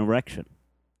term for an erection?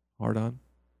 Hard on?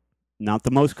 Not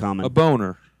the most common. a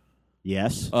boner.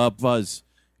 Yes. Buzz.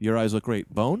 Your eyes look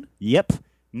great. Bone? Yep.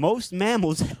 Most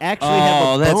mammals actually Oh,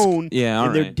 have a that's- bone yeah, in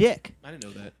all their right. dick. I didn't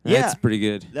know that. Yeah. That's pretty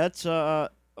good. That's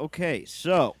okay.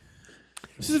 So,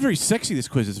 This is very sexy, this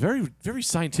quiz. It's very, very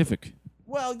scientific.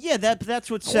 well, yeah, that's what I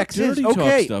want sex is. dirty talk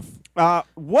Okay. stuff.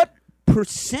 What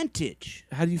percentage?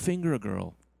 How do you finger a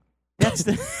girl? That's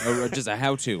the Or just a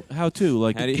how-to. How to?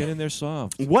 Like, How do you- get in there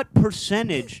soft. what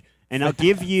percentage? And I'll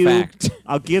give you Fact.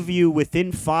 I'll give you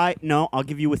within 5 no, I'll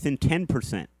give you within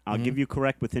 10%. I'll Mm-hmm. give you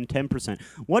correct within 10%.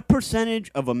 What percentage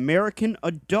of American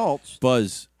adults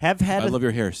Buzz. have had I a love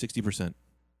your hair. 60%.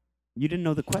 You didn't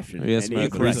know the question. Yes, And my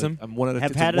incorrect. threesome? I'm one out of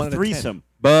Have it's had one a out of 10. threesome.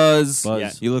 Buzz. Buzz.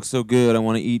 Yeah. You look so good. I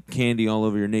want to eat candy all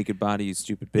over your naked body, you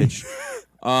stupid bitch.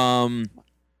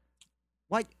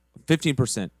 What?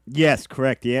 15%. Yes,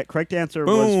 correct. Yeah, correct answer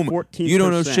Boom. was 14%. You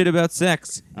don't know shit about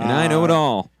sex, and I know it Uh,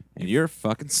 all. And you're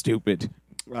fucking stupid.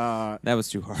 Uh, That was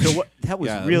too hard. so what? That was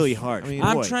Yeah, that really was- hard. I mean-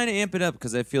 I'm Boy. trying to amp it up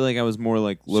because I feel like I was more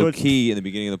like So low it's- key in the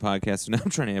beginning of the podcast, and now I'm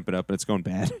trying to amp it up, and it's going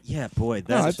bad. Yeah, boy, No,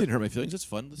 that's. that didn't hurt my feelings. It's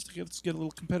fun. Let's get a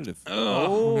little competitive. I'm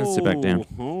gonna sit back down.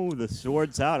 Oh, the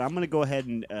sword's out. I'm gonna go ahead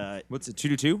and What's it?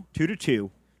 2-2? 2-2.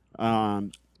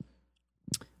 I'll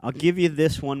give you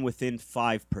this one within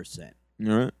 5%.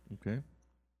 All right. Okay.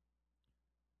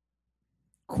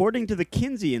 According to the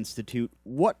Kinsey Institute,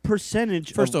 what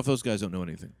percentage? First of, off, those guys don't know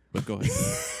anything. But go ahead.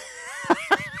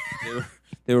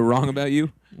 They were wrong about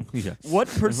you. Yeah. what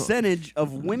percentage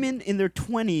of women in their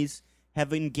 20s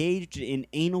have engaged in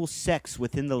anal sex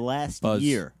within the last Buzz.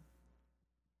 year?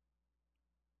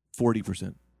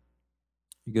 40%.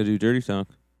 You gotta do dirty talk.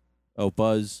 Oh,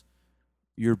 Buzz,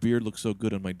 your beard looks so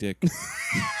good on my dick.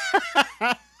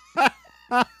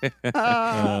 I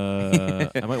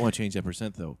might want to change that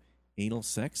percent though. Anal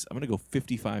sex? I'm gonna go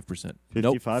 55%.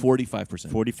 Nope, 55? 45%.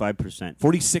 45%.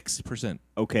 46%.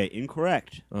 Okay,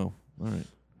 incorrect. Oh, all right.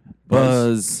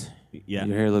 Buzz. Yeah.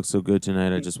 Your hair looks so good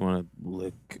tonight. I just want to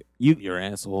lick your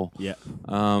asshole. Yeah.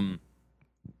 20%.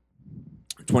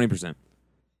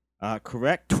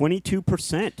 Correct.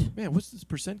 22%. Man, what's this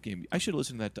percent game? I should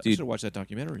listen to that. I Dude. should have watched that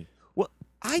documentary. Well,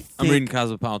 I think I'm reading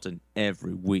Cosmopolitan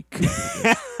every week.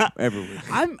 Every week.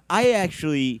 I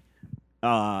actually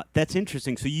that's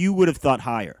interesting. So you would have thought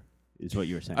higher, is what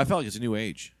you were saying. I felt like it's a new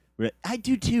age. I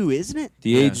do too, isn't it?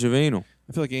 The Yeah. age of anal.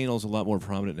 I feel like anal is a lot more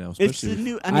prominent now. It's Especially the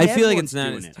new. I, I mean, feel like everyone's it's not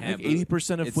doing as it. I think taboo.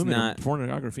 80% of It's women not- are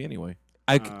pornography anyway.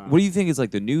 What do you think is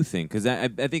like the new thing? Because I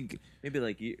think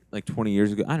maybe like 20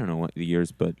 years ago, I don't know what the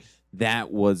years, but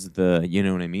that was the, you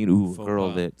know what I mean? Ooh, a Faux girl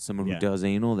pas. that someone Yeah. who does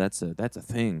anal, that's a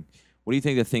thing. What do you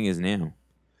think the thing is now?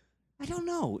 I don't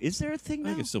know. Is there a thing I now?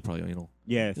 think it's still probably anal.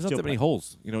 Yeah, There's not still that many pro-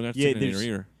 holes. You know, not Yeah, sticking in your there's-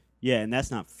 ear. Yeah, and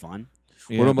that's not fun.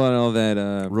 Yeah. What about all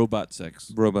that robot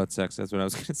sex? robot sex? That's what I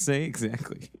was going to say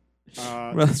exactly.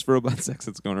 Uh, Well, that's robot sex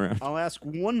that's going around. I'll ask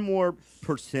one more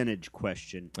percentage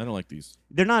question. I don't like these.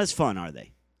 They're not as fun, are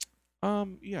they?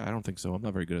 Yeah, I don't think so. I'm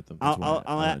not very good at them. That's I'll why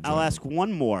I enjoy I'll them. ask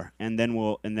one more, and then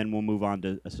we'll move on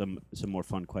to some more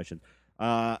fun questions.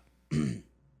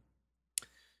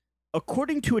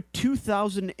 According to a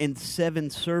 2007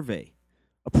 survey,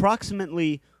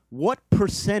 approximately what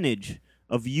percentage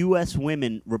of U.S.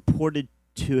 women reported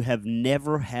to have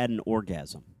never had an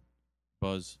orgasm?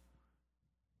 Buzz,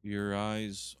 your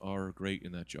eyes are great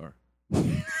in that jar.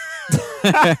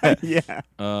 Yeah,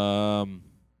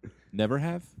 Never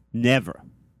have. never.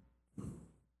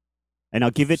 And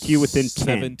I'll give it to you within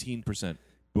 10. 17%.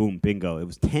 Boom, bingo. It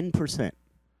was 10%.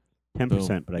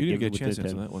 10%, but I you give didn't it get a chance to within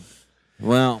answer 10. that one.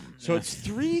 Well, So it's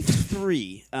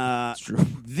 3-3. it's true.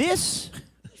 This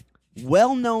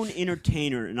well-known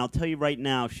entertainer, and I'll tell you right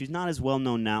now, she's not as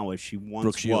well-known now as she once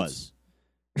Brooke Shields. was.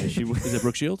 She was. Is it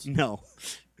Brooke Shields? No.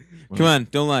 Come on,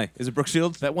 don't lie. Is it Brooke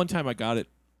Shields? That one time I got it,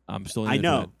 I'm still. I into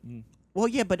know. it. Mm. Well,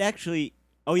 yeah, but actually,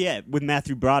 oh yeah, with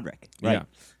Matthew Broderick. Right.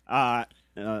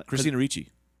 Christina Ricci.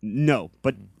 No,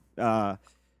 but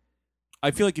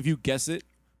I feel like if you guess it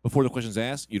before the question's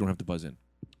asked, you don't have to buzz in.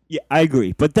 yeah, I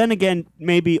agree. But then again,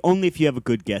 maybe only if you have a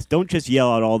good guess. Don't just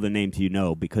yell out all the names you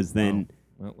know, because then.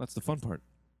 Well, that's the fun part.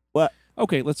 What?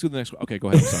 Okay, let's do the next one. Okay, go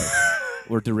ahead. I'm sorry.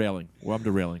 We're derailing. Well, I'm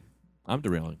derailing.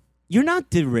 You're not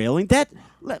derailing that.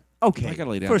 Okay. I gotta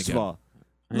lay down First again. of all,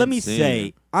 I let ain't me saying say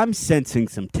it. I'm sensing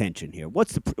some tension here.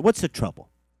 What's the trouble?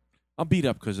 I'm beat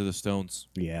up because of the Stones.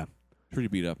 Yeah, Pretty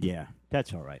beat up. yeah,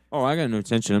 that's all right. Oh, I got no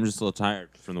tension. I'm just a little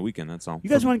tired from the weekend. That's all. You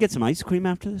guys want to get some ice cream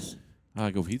after this? I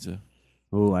go pizza.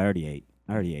 Oh, I already ate.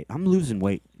 I'm losing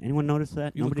weight. Anyone notice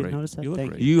that? You look Nobody great. noticed that? You look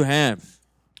Thank great. you. You have.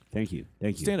 Thank you.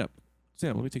 Thank you. Stand up.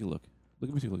 Let me take a look.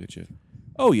 Let me take a look at you.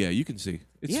 Oh yeah, you can see.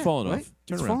 It's Yeah, falling right? off.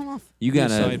 Turn It's around. falling off. You Give me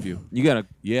got a a side view. You got a.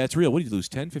 Yeah, it's real. What did you lose?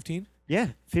 10, 15? Yeah,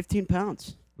 15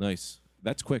 pounds. Nice.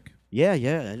 That's quick. Yeah,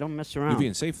 I don't mess You're around.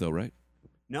 being safe though, right?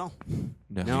 No, No,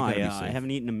 no, you gotta be I safe.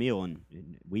 haven't eaten a meal in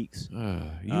weeks.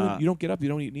 You don't get up. You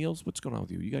don't eat meals. What's going on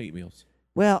with you? You gotta eat meals.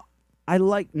 Well, I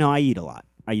eat a lot.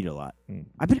 Hmm.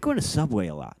 I've been going to Subway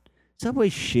a lot.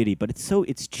 Subway's shitty, but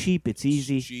it's cheap, it's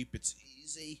easy. cheap. It's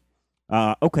easy.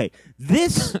 Okay,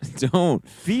 this Don't.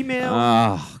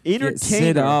 female Sit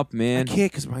entertainer. up, I man.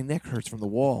 can't because my neck hurts from the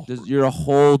wall. You're a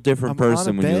whole different I'm on a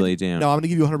person when you bed. lay down. No, I'm gonna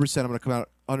give you 100%. I'm gonna come out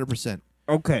 100%.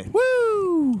 Okay,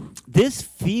 Woo! this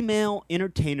female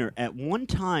entertainer at one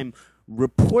time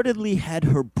reportedly had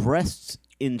her breasts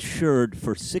insured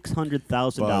for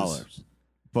 $600,000.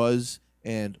 Buzz,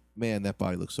 and man, that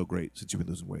body looks so great since you've been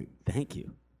losing weight. Thank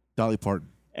you. Dolly Parton.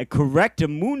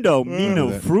 Correctamundo Mino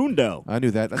that. Frundo. I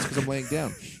knew that. That's because I'm laying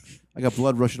down. I got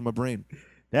blood rushing to my brain.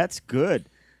 That's good.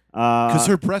 Because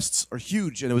her breasts are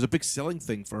huge, and it was a big selling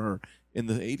thing for her in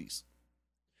the 80s.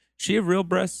 She have real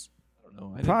breasts? I don't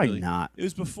know. I didn't Probably really- not. It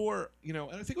was before, and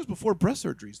I think it was before breast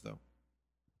surgeries, though.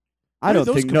 I When did don't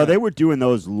those think. come No, out? they were doing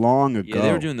those long ago. Yeah,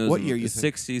 they were doing those What in year the you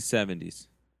think? 60s, 70s.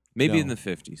 Maybe No. in the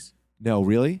 50s. No,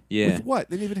 really? Yeah. With what?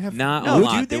 They didn't even have. Not No, a dude,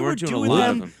 lot. they They were weren't doing a doing lot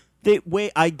them- of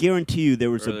them. I guarantee you there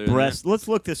was Earlier a than breast. Let's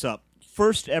look this up.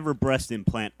 First ever breast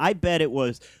implant. I bet it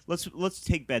was. Let's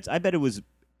take bets. I bet it was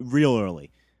real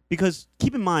early, because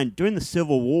keep in mind during the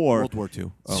Civil War. World War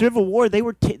II. Oh. Civil War, they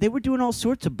were doing all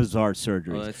sorts of bizarre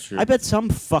surgeries. Oh, that's true. I bet some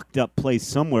fucked up place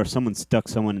somewhere someone stuck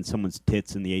someone in someone's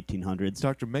tits in the 1800s.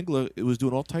 Dr. Mengele was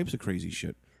doing all types of crazy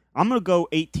shit. I'm gonna go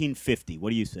 1850. What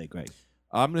do you say, Greg?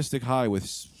 I'm going to stick high with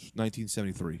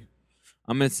 1973.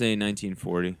 I'm going to say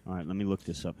 1940. All right, let me look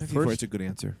this up. 1940 First, is a good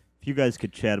answer. if you guys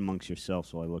could chat amongst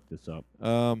yourselves while I look this up. I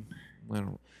don't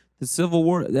know. The Civil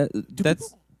War, that's...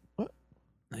 people- what?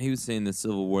 He was saying the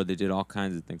Civil War, they did all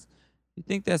kinds of things. You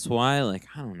think that's why? Like,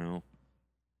 I don't know.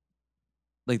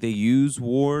 Like, they use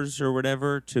wars or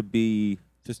whatever to be...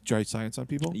 Just try science on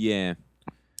people? Yeah.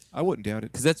 I wouldn't doubt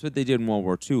it. Because that's what they did in World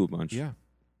War II a bunch. Yeah.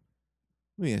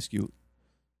 Let me ask you.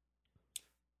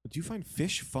 Do you find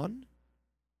fish fun?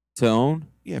 To own?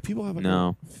 Yeah, people have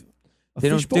No. a They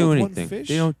don't fishbowl do with one anything. fish?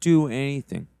 They don't do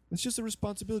anything. It's just a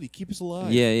responsibility. Keep us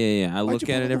alive. Yeah. I Why'd look you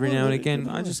put at it it on every the now and wall? again. Leave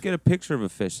it I just alone. get a picture of a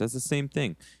fish. That's the same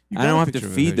thing. You I got a don't have to picture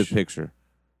of a feed the fish. picture.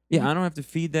 Yeah, I don't have to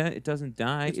feed that. It doesn't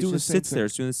die. It's It doing the just same sits there. thing.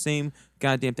 It's doing the same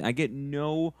goddamn thing. I get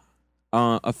no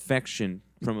affection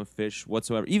from a fish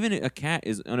whatsoever. Even a cat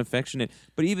is unaffectionate.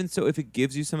 But even so, if it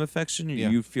gives you some affection, Yeah.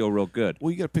 you feel real good.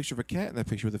 Well, you got a picture of a cat in that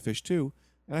picture with a fish too,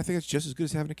 and I think it's just as good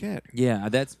as having a cat. Yeah,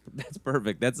 that's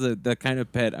perfect. That's the kind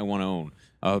of pet I want to own.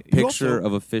 A You picture also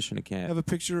of a fish and a cat. Have a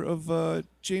picture of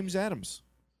James Adams.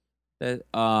 That,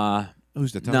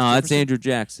 Who's that? no, Thomas that's Jefferson? Andrew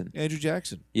Jackson. Andrew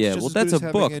Jackson. Yeah, It's just well, as that's good a as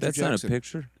having book. Andrew That's not a Jackson.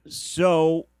 picture.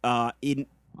 So, in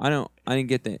I didn't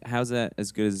get that. How's that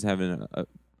as good as having a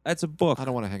that's a book. I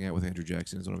don't want to hang out with Andrew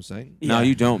Jackson. Is what I'm saying. No, Yeah.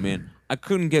 you don't, man. I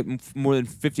couldn't get more than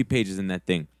 50 pages in that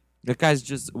thing. That guy's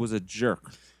just was a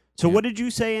jerk. so Yeah. what did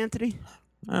you say, Anthony?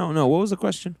 I don't know. What was the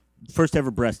question? First ever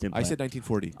breast I implant. said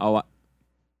 1940. Oh,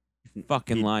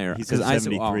 fucking He- liar. he said 'Cause I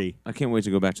 73. I can't wait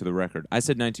to go back to the record. I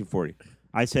said 1940.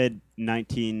 I said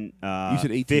 19. You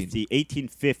said 18.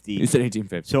 1850. You said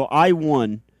 1850. So I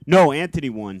won. No,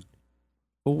 Anthony won.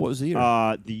 Well, what was the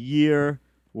year? The year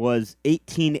was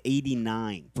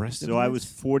 1889. Breast So I implants? was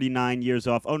 49 years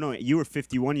off. Oh no, you were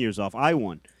 51 years off. I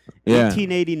won. Yeah.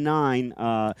 1889.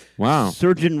 Wow.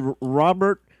 Surgeon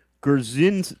Robert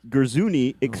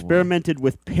Gerzuni experimented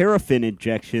with paraffin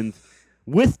injections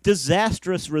with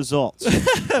disastrous results.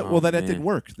 well, then that man. didn't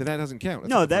work. Then that doesn't count. That's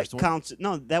No, not the that first one. counts.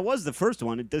 No, that was the first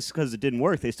one. Just because it didn't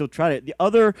work, they still tried it. The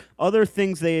other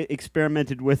things they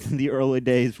experimented with in the early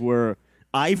days were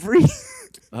ivory,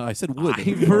 I said wood.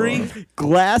 Ivory?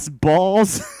 glass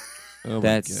balls, Oh my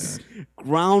That's God.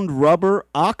 ground rubber,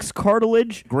 ox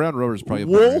cartilage, Ground rubber is probably a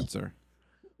Wool? better answer.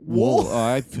 wool. Oh,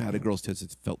 I've had a girl's tits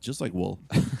that felt just like wool.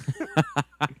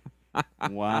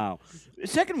 Wow.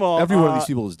 Second of all, Every one of these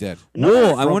people is dead.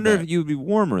 wool. I from wonder that. if you would be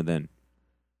warmer then.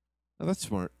 Oh, that's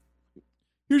smart.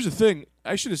 Here's the thing.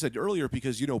 I should have said earlier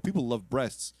because people love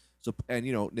breasts. So and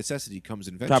necessity comes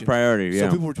invention. Top priority, So yeah.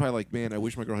 people were probably like, man, I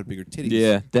wish my girl had bigger titties.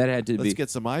 Yeah, that had to Let's be.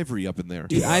 get some ivory up in there.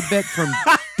 Dude, I bet from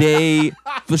day,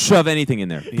 shove anything in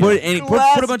there. Put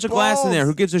a bunch of glass in there. balls.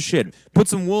 Who gives a shit? Put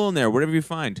some wool in there. Whatever you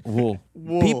find. Wool.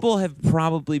 Wool. People have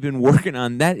probably been working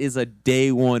on that. Is a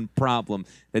day one problem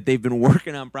that they've been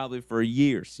working on probably for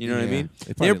years. You know what I Yeah, mean?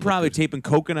 they probably They're didn't look probably good. taping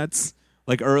coconuts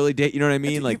like early day. You know what I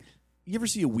mean? Like you ever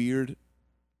see a weird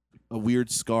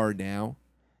scar now?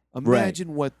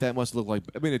 Imagine what that must look like.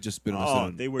 I mean, it just been on its Oh,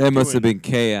 own. they were. that must have doing-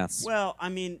 been chaos. Well, I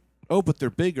mean, Oh, but they're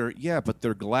bigger. Yeah, but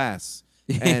they're glass,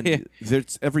 and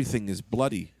everything is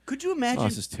bloody. could you Oh, imagine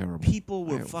this is terrible. people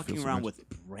I were feel fucking so around much- with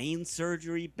brain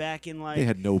surgery back in They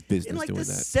had no business in like doing the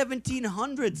that.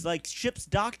 1700s? Like ship's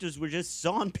doctors were just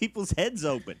sawing people's heads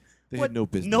open. They What? had no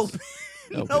business. No,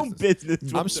 No no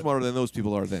business. I'm with smarter than those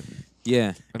people are then.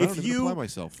 Yeah, And I If don't you- even apply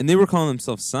myself. and they were calling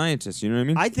themselves scientists. You know what I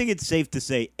mean? I think it's safe to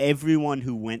say everyone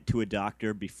who went to a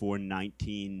doctor before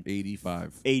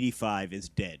 1985 85. is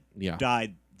dead. Yeah.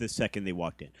 Died the second they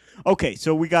walked in. Okay,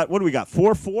 so what do we got?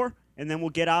 4-4, and then we'll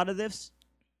get out of this.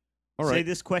 All Say right.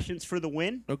 this question's for the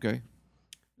win. Okay.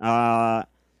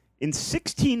 In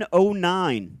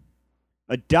 1609,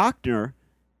 a doctor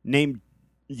named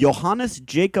Johannes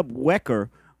Jacob Wecker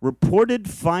reported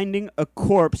finding a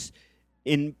corpse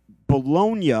in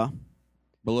Bologna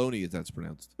Baloney, as that's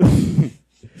pronounced.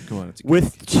 Come on. It's a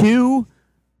with 2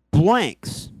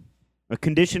 blanks, a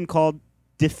condition called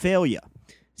dysphalia.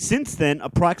 Since then,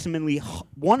 approximately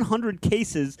 100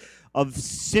 cases of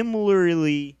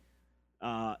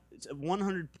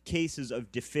 100 cases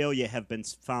of dysphalia have been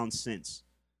found since.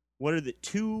 What are the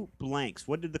 2 blanks?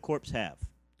 What did the corpse have?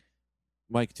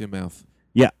 Mike to mouth.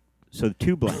 So the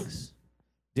 2 blanks.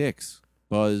 Dicks.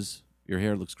 Buzz. Your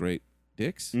hair looks great.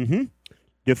 Dicks? Mm-hmm.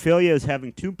 Dysphalia is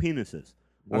having 2 penises.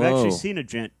 I've actually Whoa. seen a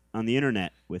gent on the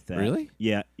internet with that. Really?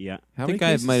 Yeah. How I many think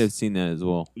I cases? might have seen that as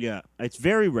well. Yeah. It's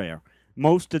very rare.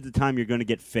 Most of the time you're going to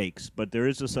get fakes, but there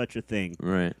is such a thing.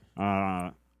 Right.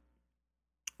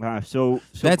 So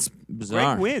That's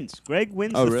bizarre. Greg wins. Greg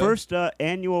wins Oh, the really? first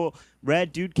annual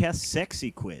Rad Dudecast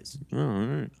Sexy Quiz. Oh, all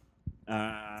right.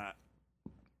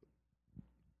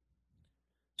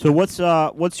 So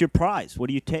what's your prize? What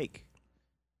do you take?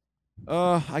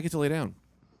 I get to lay down.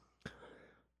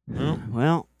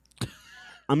 Well,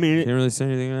 I mean, Can't really say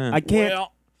anything on that. I can't.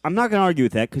 I'm not going to argue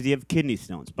with that because you have kidney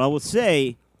stones. But I will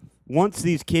say, once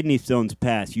these kidney stones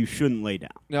pass, you shouldn't lay down.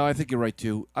 No, I think you're right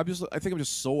too. I think I'm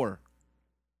just sore.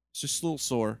 It's just a little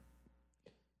sore.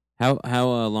 How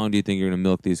long do you think you're gonna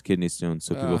milk these kidney stones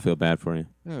so people feel bad for you?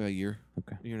 A year.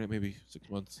 Okay. A year and maybe 6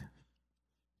 months.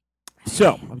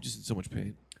 So, I'm just in so much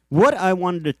pain. what I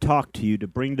wanted to talk to you to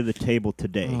bring to the table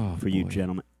today Oh, for you boy.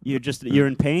 gentlemen, you're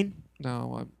in pain.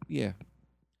 No, yeah.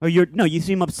 Oh, you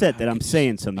seem upset that I'm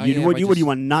saying something. I You, am, what I do you just-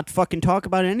 want to not fucking talk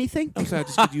about anything? I'm saying I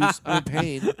just could use. I'm in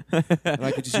pain, and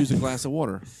I could just use a glass of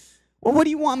water. Well, what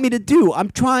do you want me to do? I'm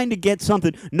trying to get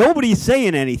something. Nobody's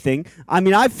saying anything. I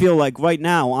mean, I feel like right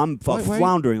now I'm Why-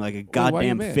 floundering like a why are you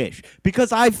goddamn mad? fish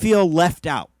because I feel left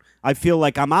out. I feel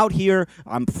like I'm out here.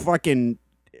 I'm fucking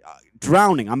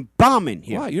drowning. I'm bombing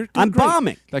here. Why? You're doing I'm great.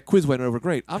 bombing. That quiz went over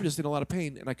great. I'm just in a lot of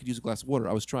pain, and I could use a glass of water.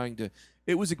 I was trying to.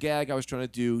 It was a gag I was trying to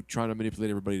do, trying to manipulate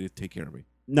everybody to take care of me.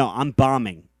 No, I'm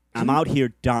bombing. I'm out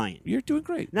here dying. You're doing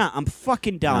great. Nah, I'm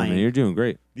fucking Nah, dying. man, you're doing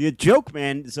great. The joke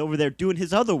man is over there doing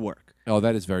his other work. Oh,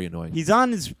 that is very annoying. He's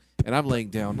on his. And I'm laying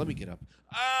down. Let me get up.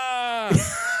 Ah!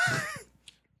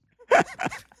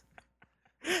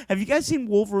 Have you guys seen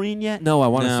Wolverine yet? No, I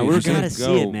want to Nah, see. we're it. You gonna gotta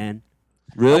see it, go. man.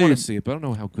 I Really? want to see it, but I don't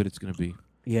know how good it's gonna be.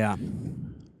 Yeah.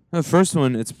 The first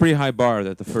one, it's a pretty high bar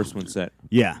that the first one set.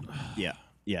 Yeah. Yeah.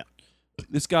 Yeah.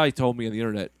 This guy told me on the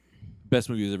internet, best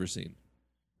movie he's ever seen.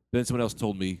 Then someone else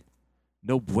told me,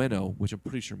 no bueno, which I'm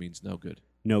pretty sure means no good.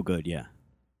 No good. Yeah.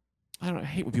 I don't know. I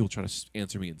hate when people try to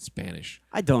answer me in Spanish.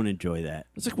 I don't enjoy that.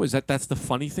 It's like, what is that? That's the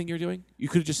funny thing you're doing? You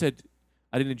could have just said,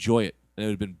 I didn't enjoy it, and it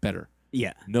would have been better.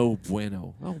 Yeah. No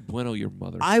bueno. Oh, bueno, your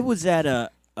mother. I was at a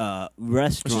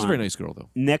restaurant She's a very nice girl, though.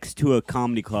 next to a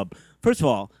comedy club. First of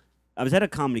all, I was at a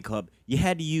comedy club. You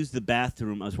had to use the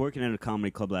bathroom. I was working at a comedy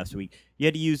club last week. You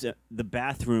had to use the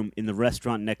bathroom in the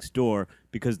restaurant next door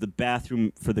because the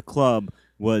bathroom for the club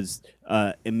was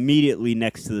immediately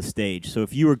next to the stage. So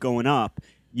if you were going up,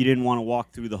 you didn't want to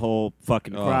walk through the whole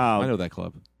fucking Oh, crowd. I know that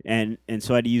club. And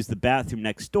so I had to use the bathroom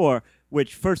next door,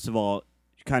 which, first of all,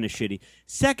 kind of shitty.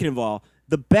 Second of all,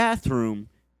 the bathroom,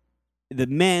 the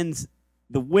men's,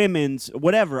 the women's,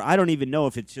 whatever, I don't even know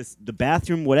if it's just the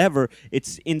bathroom, whatever,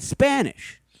 it's in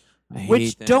Spanish. I hate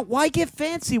Which that. why get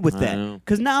fancy with I that? know.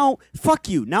 Because now, fuck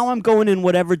you. Now I'm going in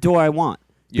whatever door I want.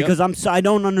 Yep. Because I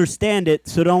don't understand it,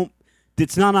 so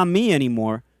it's not on me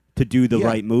anymore to do the Yeah.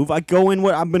 right move. I'm going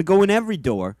to go in every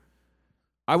door.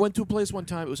 I went to a place one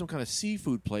time. It was some kind of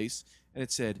seafood place, and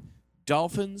it said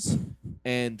dolphins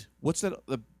and what's that?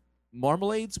 The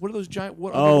marmalades? What are those giant?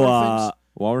 What Oh, are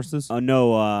Walruses?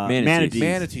 no, Manatees. things?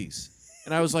 Manatees.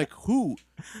 And I was like, who?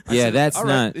 I yeah, said, that's "All right,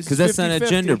 not this because is that's not a 50-50."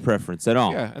 gender preference at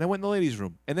all. Yeah, and I went in the ladies'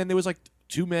 room, and then there was like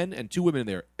 2 men and 2 women in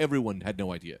there. Everyone had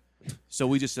no idea, so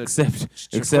we just said,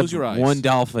 Except close your eyes. one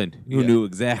dolphin who Yeah. knew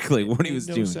exactly what he Made was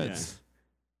no doing. sense.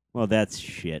 Well, that's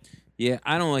shit. Yeah,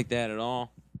 I don't like that at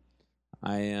all.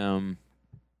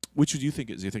 Which would you think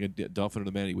is? You think a dolphin or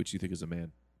a manatee? Which do you think is a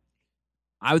man?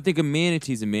 I would think a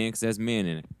manatee's a man because it has man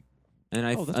in it, and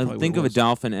I Oh, that's probably think what it of a was.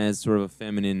 dolphin as sort of a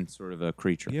feminine sort of a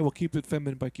creature. Yeah, we'll keep it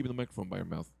feminine by keeping the microphone by your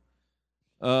mouth.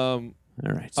 All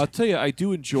right. I'll tell you, I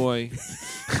do enjoy.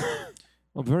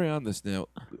 I'm very on this now.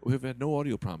 We've had no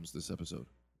audio problems this episode.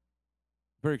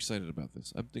 Very excited about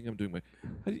this. I think I'm doing my.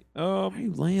 Why are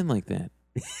you laying like that?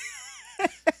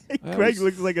 Craig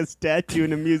looks like a statue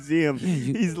in a museum. Yeah,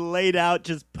 you- He's laid out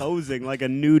just posing like a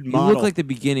nude You model. look like the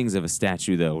beginnings of a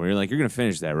statue, though, where you're like, you're gonna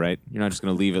finish that, right? You're not just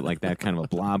gonna leave it like that, kind of a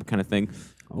blob kind of thing.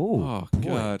 Oh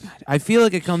God. I feel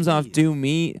like it comes off to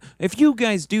me. If you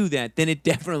guys do that, then it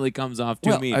definitely comes off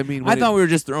to Well, me. I mean, I when thought it- we were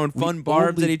just throwing fun We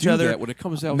barbs only at each do other. that when it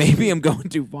comes out. Maybe I'm going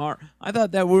too far. I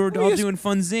thought that we were Let me all ask- doing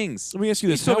fun zings. Let me ask you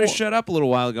You this: told me to how, shut up a little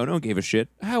while ago. No one gave a shit.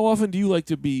 how often do you like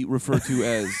to be referred to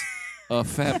as a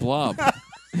fat blob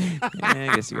Yeah,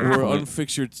 I guess you got or a an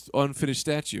point. unfinished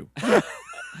statue?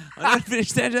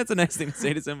 Unfinished statue. That's a nice thing to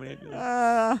say to somebody. I feel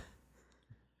like.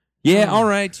 Yeah, all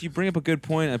right. You bring up a good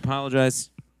point. I apologize.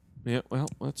 Yeah, well,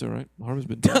 that's all right. Harm has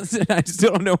been done. I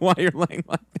still don't know why you're laying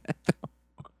like that.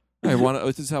 I want.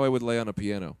 This is how I would lay on a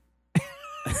piano.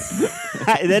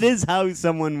 That is how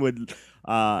someone would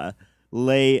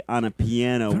lay on a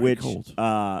piano, Very which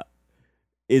cold.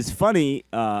 is funny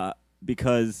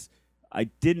because I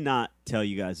did not tell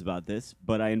you guys about this,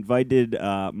 but I invited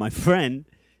my friend,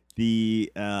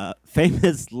 the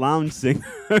famous lounge singer.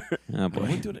 Oh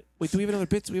boy. Wait, do we have another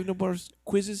bits? Do we have no more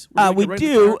quizzes? We Right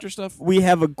do. character stuff. We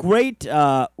have a great.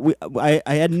 I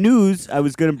had news I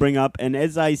was going to bring up, and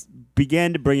as I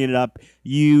began to bring it up,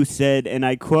 you said, and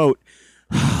I quote,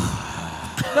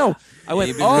 No, I went.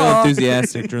 You've been real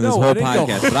enthusiastic during this No, I whole didn't go.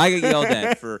 podcast, but I get yelled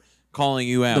at for calling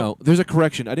you out. No, there's a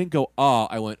correction. I didn't go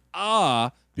I went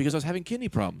because I was having kidney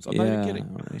problems. I'm not even kidding.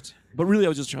 All right. But really, I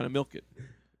was just trying to milk it.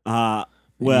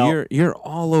 well, you're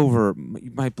all over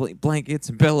my blankets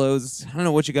and pillows. I don't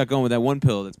know what you got going with that one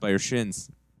pillow that's by your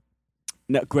shins.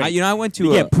 no, great. I went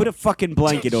to Yeah, put a fucking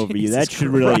blanket over you. That Jesus should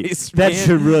really Christ, that man.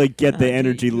 should really get the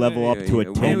energy level up to a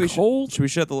Maybe 10. we should we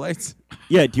shut the lights?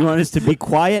 Yeah, do you want us to be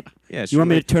quiet? Yeah. You want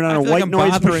me to turn on I a feel white like I'm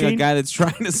noise bothering machine? a guy that's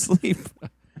trying to sleep.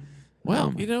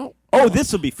 Well, you know, Oh,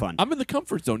 this will be fun. I'm in the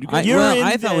comfort zone. You I, guys, You're in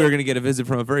I thought we the- were going to get a visit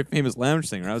from a very famous lounge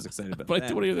singer. I was excited about but I that.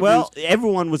 did what I did. Well,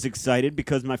 everyone was excited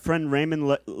because my friend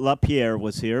Raymond LaPierre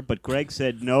was here, but Greg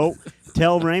said no.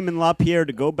 Tell Raymond LaPierre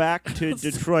to go back to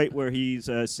Detroit, where he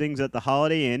sings at the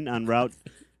Holiday Inn on Route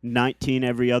 19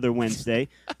 every other Wednesday.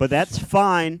 But that's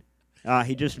fine.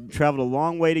 He just traveled a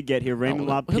long way to get here. Raymond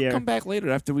He'll LaPierre. come back later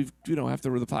after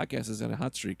after the podcast is at a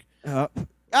hot streak.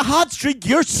 A hot streak.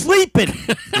 You're sleeping.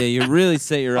 Yeah, you really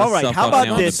set yourself All right. up How now about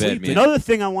on this? the bed, man. Another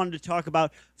thing I wanted to talk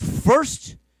about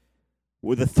first.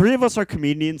 Well, the three of us are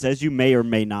comedians, as you may or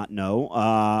may not know.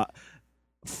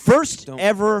 First Don't-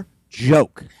 ever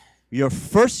joke. Your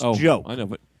first joke. I know,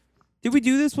 but Did we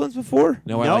do this once before?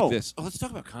 no, I No. like this. Oh, let's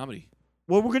talk about comedy.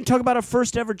 Well, we're going to talk about our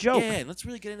first ever joke. Yeah, let's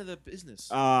really get into the business.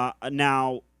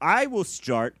 Now, I will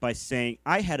start by saying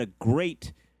I had a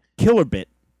great killer bit.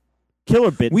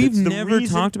 Killer bit. We've that's the never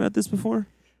reason- talked about this before.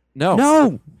 no,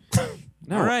 No.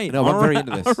 no, All right. No, all I'm very right,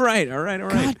 into this. All right. All right.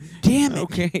 God damn it.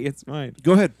 Okay, it's fine.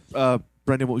 Go ahead,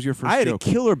 Brendan. What was your first I had joke? a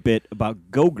killer bit about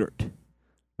Gogurt.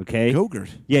 Okay? Gogurt.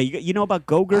 Yeah, you know about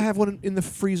Gogurt? I have one in the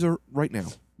freezer right now.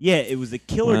 Yeah, it was a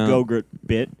killer Well- Gogurt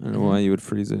bit. I don't know why you would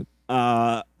freeze it.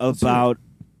 About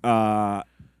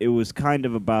it was kind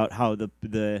of about how the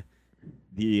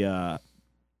you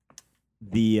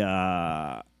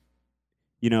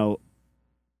know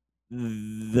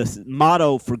the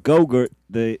motto for Gogurt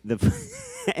the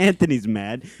Anthony's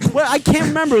mad. Well, I can't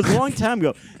remember. It was a long time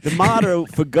ago. The motto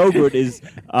for Go-Gurt is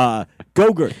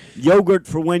Go-Gurt, yogurt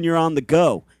for when you're on the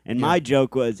go. And my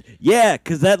joke was, yeah,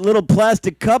 because that little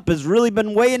plastic cup has really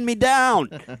been weighing me down,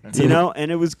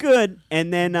 and it was good.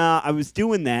 And then I was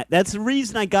doing that. That's the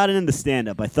reason I got into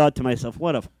stand-up. I thought to myself,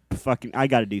 what a fucking, I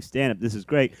got to do stand-up. This is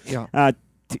great. Yeah.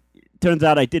 Turns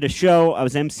out I did a show. I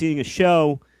was emceeing a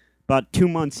show. About 2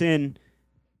 months in,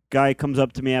 guy comes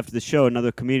up to me after the show,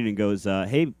 another comedian, and goes,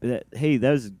 hey, that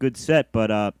was a good set, but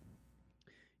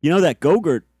that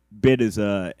Go-Gurt bit is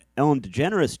a Ellen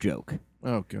DeGeneres joke.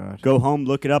 Oh, God. Go home,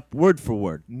 look it up word for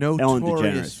word. Ellen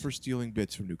Notorious DeGeneres. for stealing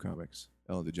bits from new comics.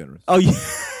 Ellen DeGeneres. Oh, yeah.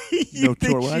 You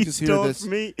think When I she just hear stole this, from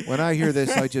me? when I hear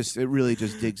this, it really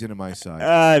just digs into my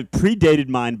side. Predated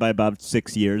mine by about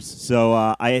 6 years, so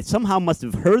I somehow must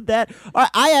have heard that.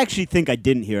 I actually think I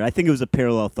didn't hear it. I think it was a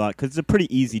parallel thought because it's a pretty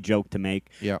easy joke to make.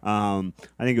 Yeah. I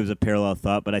think it was a parallel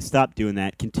thought, but I stopped doing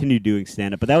that. Continued doing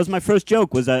stand-up, but that was my first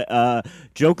joke. Was a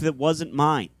joke that wasn't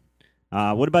mine.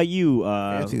 What about you,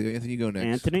 Anthony, you go next.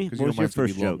 Anthony? 'cause What was your mine's gonna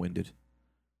be first joke? long-winded.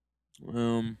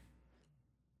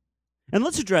 And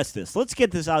let's address this. Let's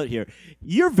get this out here.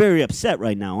 You're very upset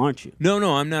right now, aren't you? No,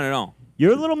 I'm not at all.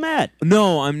 You're a little mad.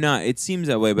 No, I'm not. It seems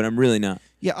that way, but I'm really not.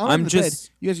 Yeah, I'm in the just-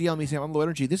 bed. You guys are yelling at me saying I'm low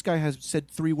energy. This guy has said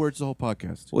 3 words the whole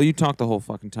podcast. Well, you talk the whole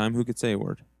fucking time. Who could say a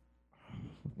word?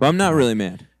 But I'm not really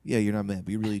mad. Yeah, you're not mad,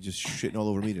 but you're really just shitting all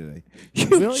over me today. You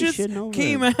Really just shitting over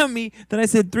came him. at me that I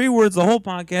said 3 words the whole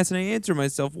podcast, and I answered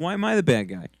myself. Why am I the bad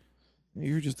guy?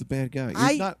 You're just the bad guy. You're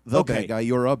I- not the okay. bad guy.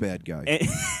 You're a bad guy.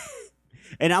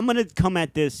 And I'm going to come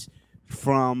at this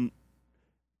from.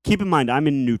 Keep in mind, I'm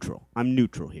in neutral. I'm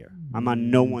neutral here. I'm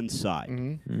on no one's side.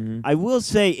 Mm-hmm. I will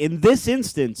say, in this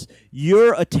instance,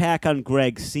 your attack on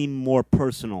Greg seemed more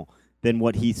personal than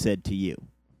what he said to you.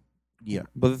 Yeah.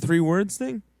 But the 3 words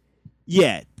thing?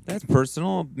 Yeah. That's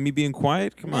personal. Me being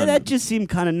quiet? Come on. That just seemed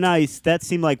kind of nice. That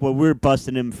seemed like what we're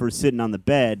busting him for sitting on the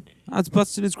bed. I was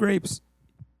busting his grapes.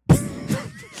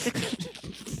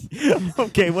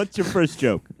 Okay, what's your first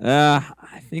joke?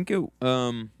 I think it.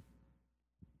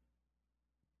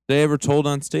 They ever told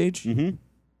on stage? Mm-hmm.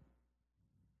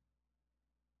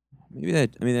 Maybe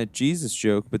that Jesus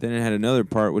joke, but then it had another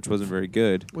part which wasn't very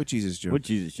good. What Jesus joke? What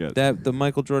Jesus joke? The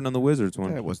Michael Jordan on the Wizards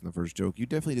one. That wasn't the first joke. You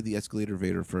definitely did the escalator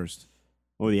Vader first.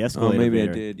 Oh, the escalator. maybe I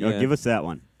Vader. did, Oh, yeah. give us that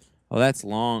one. Oh, that's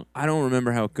long. I don't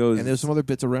remember how it goes. And there's some other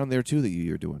bits around there too that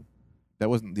you're doing. That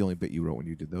wasn't the only bit you wrote when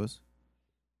you did those.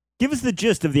 Give us the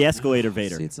gist of the escalator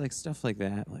Vader. See, it's like stuff like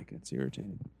that. Like it's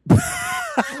irritating. No,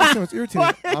 it's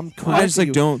irritating. I'm correcting I just like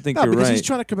you. don't think No, you're because right. he's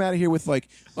trying to come out of here with like,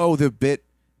 oh, the bit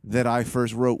that I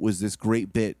first wrote was this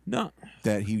great bit No,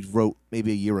 that he wrote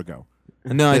maybe a year ago.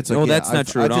 no. It's like, yeah, That's not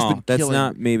I've- true I've at just all. been That's killing-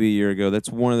 not maybe a year ago. That's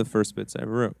one of the first bits I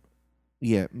ever wrote.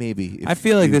 Yeah, maybe. if I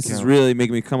feel like you this is count. really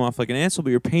making me come off like an asshole,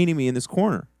 but you're painting me in this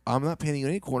corner. I'm not painting you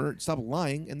in any corner. Stop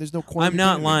lying, and there's no corner. I'm to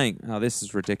not paint me. lying. Oh, this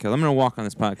is ridiculous. I'm gonna walk on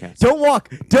this podcast. Don't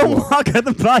walk on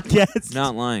the podcast.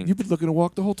 Not lying. You've been looking to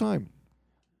walk the whole time.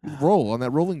 Roll on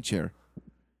that rolling chair.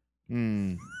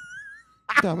 No,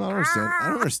 I don't understand. I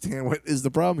don't understand what is the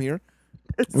problem here.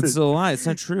 It's a lie. It's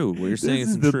not true. What you're saying This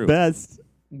is isn't the true. best.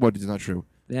 What is not true?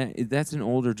 That's an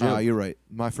older joke. You're right.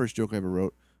 My first joke I ever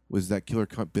wrote was that killer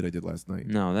cunt bit I did last night.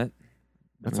 No,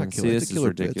 That's no, not see, killer. this It's a is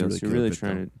killer bit. It's a ridiculous. You're killer really bit,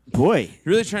 trying to. Boy.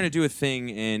 You're really trying to do a thing,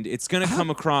 and it's gonna come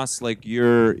across like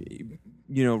you're,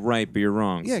 right, but you're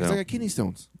wrong. Yeah, because so. I got kidney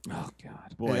stones. Oh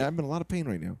God. Boy. And I'm in a lot of pain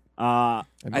right now.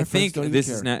 And my I friends think don't even this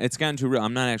care. is not. It's gotten too real.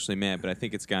 I'm not actually mad, but I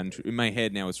think it's gotten too, in my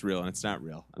head now. It's real, and it's not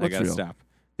real. And What's I gotta real? stop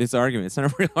this argument. It's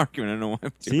not a real argument. I don't know why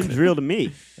I'm doing Seems it. real to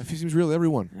me. That seems real to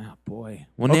everyone. Oh boy.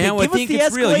 Well, Okay, now I give us think the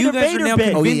it's real. You escalator guys are Vader now bit.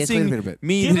 Oh, yeah, the convincing escalator Vader bit.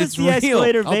 me Give that us it's the real.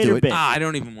 escalator I'll do Vader it. bit. I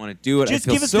don't even want to do it. Just I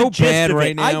feel give us so the gist bad of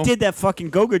right it. now. I did that fucking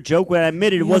Go-Gurt joke when I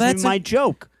admitted it Well, wasn't that's my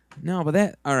joke. No, but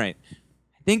that. All right.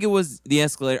 I think it was the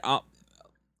escalator. I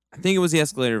think it was the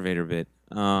escalator Vader bit.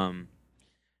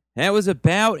 That was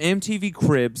about MTV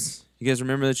Cribs. You guys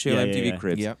remember the show Yeah, MTV yeah.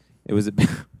 Cribs? Yep. It was about.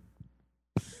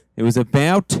 It was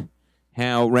about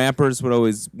how rappers would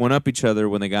always one up each other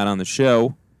when they got on the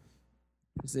show.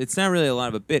 It's not really a lot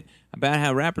of a bit about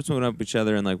how rappers would one up each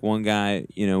other, and like one guy,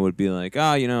 would be like, "Oh,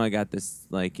 I got this,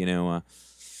 like, I got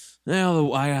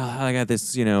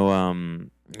this,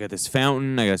 I got this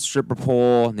fountain, I got a stripper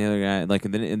pole," and the other guy, like,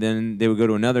 and then they would go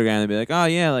to another guy and they'd be like, "Oh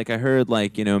yeah, like I heard,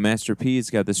 like, Master P's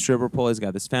got this stripper pole, he's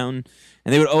got this fountain,"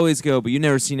 and they would always go, "But you've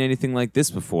never seen anything like this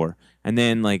before." And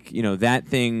then, like, that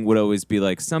thing would always be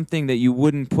like something that you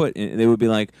wouldn't put in. They would be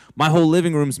like, "My whole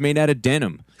living room's made out of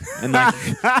denim," and like,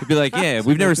 you'd be like, "Yeah,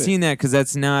 we've never seen that because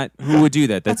that's not who would do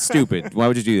that. That's stupid. Why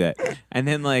would you do that?" And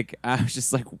then, like, I was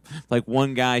just like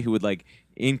one guy who would like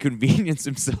inconvenience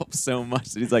himself so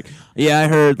much that he's like, yeah, I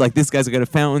heard like this guy's got a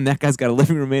fountain, that guy's got a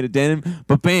living room made of denim,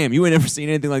 but bam, you ain't never seen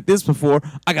anything like this before.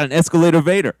 I got an escalator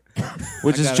Vader,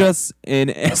 which is just an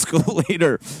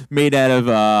escalator made out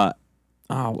of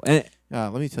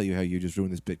let me tell you how you just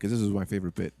ruined this bit, because this is my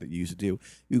favorite bit that you used to do.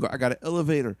 You go, I got an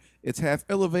elevator. It's half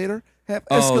elevator, half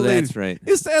escalator. Oh, that's right.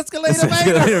 It's the escalator It's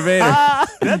Vader. escalator Vader.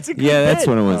 That's a good Yeah, bit. that's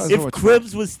what it was. so If much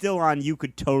Cribs was still on, you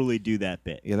could totally do that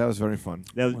bit. Yeah, that was very fun.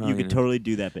 You could totally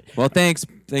do that bit. Well, thank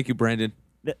you, Brandon.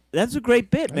 That's a great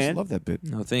bit, I man. just love that bit.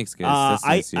 No, thanks, guys. That's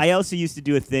nice of you. I also used to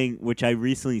do a thing which I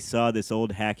recently saw this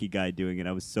old hacky guy doing, and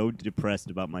I was so depressed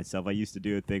about myself. I used to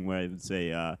do a thing where I would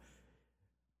say,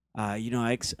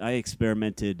 I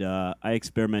experimented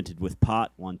with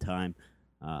pot one time.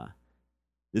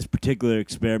 This particular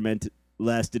experiment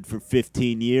lasted for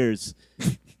 15 years.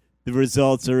 The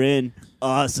results are in.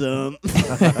 Awesome.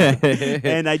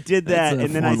 And I did that, That's a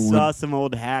and then I fun saw one. some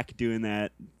old hack doing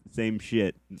that same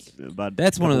shit. About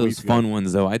That's one of couple those weeks ago. fun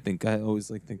ones, though. I always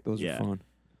think those Yeah. are fun.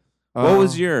 What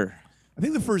was your? I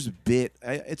think the first bit.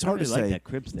 It's I hard really to like say that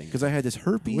Cribs thing. because I had this I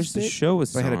herpes wish the bit. show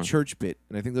was. But I had a on. church bit,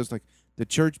 and I think those like the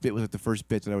church bit was like the first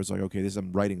bit that I was like, okay,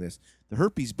 I'm writing this. The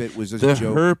herpes bit was just The a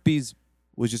joke. herpes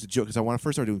Was just a joke because I want to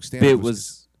first start doing stand bit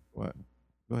was. what?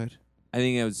 Go ahead. I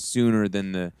think that was sooner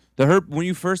than the herp. When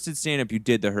you first did stand up, you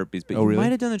did the herpes bit. Oh, You really?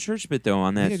 might have done the church bit though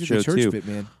on I that think I did show the church too. bit,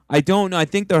 man. I don't know. I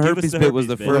think the Give us herpes the bit was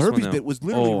the herpes bit. Well, first the one. herpes though. bit was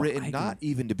literally Oh, written I not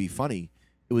even to be funny.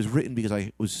 It was written because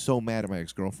I was so mad at my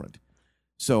ex-girlfriend.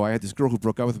 So I had this girl who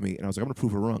broke up with me, and I was like, I'm going to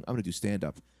prove her wrong. I'm going to do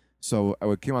stand-up. So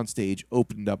I came on stage,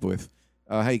 opened up with,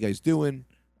 how you guys doing?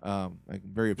 I'm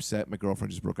very upset. My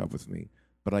girlfriend just broke up with me.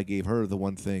 But I gave her the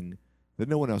one thing that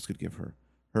no one else could give her.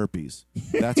 Herpes.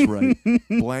 That's right.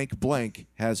 Blank blank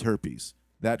has herpes.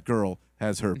 That girl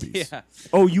has herpes. Yeah,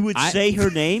 Oh, you would I- say her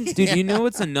name? dude. You know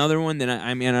what's another one that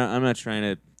I'm not trying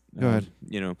to. Go ahead.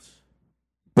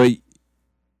 But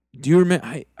do you remember?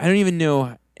 I don't even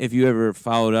know if you ever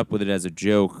followed up with it as a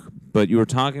joke. But you were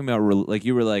talking about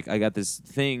you were like, I got this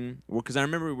thing because I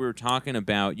remember we were talking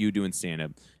about you doing stand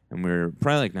up. And we were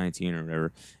probably like 19 or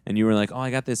whatever. And you were like, oh, I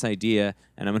got this idea.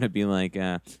 And I'm going to be like,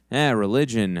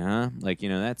 religion, huh? Like,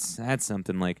 that's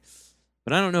something like.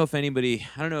 But I don't know if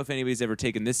anybody's ever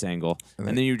taken this angle.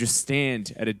 And then you just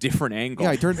stand at a different angle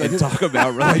Yeah, and talk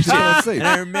about religion. Let's see. And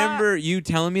I remember you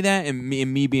telling me that and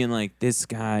me being like, this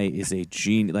guy is a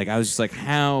genius. Like, I was just like,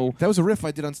 how That was a riff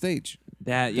I did on stage.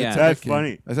 that, yeah. That's Okay.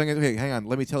 funny. I was like, okay, hang on.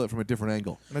 Let me tell it from a different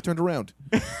angle. And I turned around.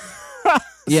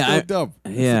 Yeah, so I- dumb.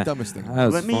 It's yeah. the dumbest thing. That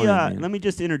was Let me funny, man. let me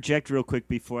just interject real quick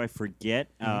before I forget.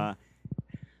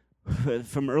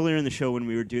 From earlier in the show when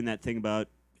we were doing that thing about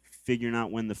figuring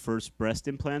out when the first breast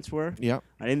implants were, Yeah.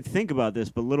 I didn't think about this,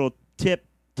 but little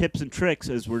tips and tricks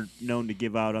as we're known to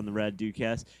give out on the Rad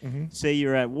Dudecast. Mm-hmm. Say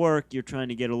you're at work, you're trying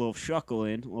to get a little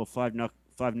shuckle in, a little five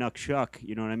nuck shuck.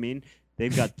 You know what I mean?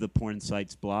 They've got the porn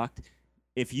sites blocked.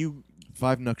 If you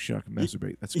Five nuck shuck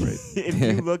masturbate. That's great. if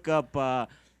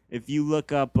you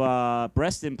look up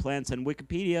breast implants on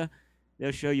Wikipedia,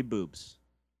 they'll show you boobs.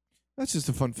 That's just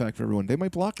a fun fact for everyone. They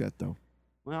might block that though.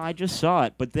 Well, I just saw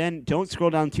it, but then don't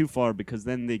scroll down too far because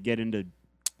then they get into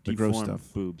The gross deformed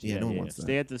stuff. boobs. Yeah, no one wants that.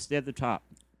 Stay at the top.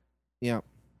 Yeah.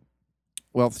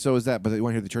 Well, so is that. But you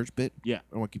want to hear the church bit? Yeah.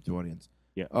 I want to keep the audience.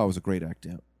 Yeah. Oh, it was a great act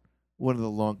out. One of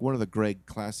the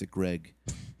classic Greg.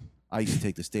 I used to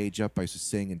take the stage up. I used to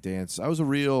sing and dance. I was a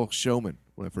real showman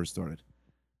when I first started.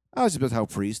 I was about how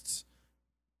priests,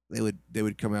 they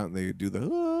would come out and they would do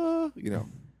the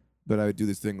but I would do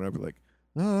this thing where I'd be like,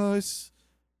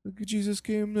 Jesus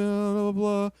came down, blah, blah,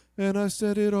 blah, and I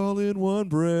said it all in one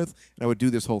breath. And I would do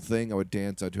this whole thing. I would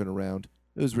dance. I'd turn around.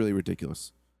 It was really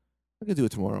ridiculous. I could do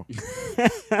it tomorrow. I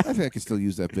think I could still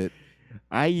use that bit.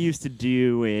 I used to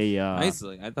do a. I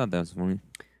thought that was funny.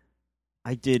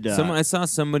 I did. I saw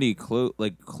somebody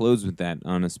close with that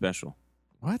on a special.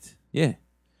 What? Yeah.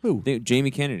 Who?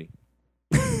 Jamie Kennedy.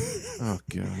 Oh,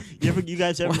 God. You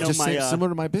guys ever know Just my? similar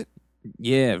to my bit?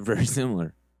 Yeah, very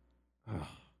similar.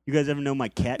 You guys ever know my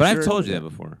cat? But I've shirt? told you that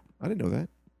before. I didn't know that.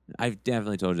 I've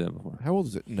definitely told you that before. How old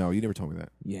is it? No, you never told me that.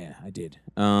 Yeah, I did.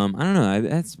 I don't know.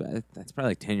 That's probably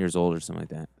like 10 years old or something like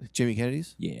that. Jamie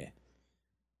Kennedy's? Yeah.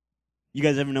 You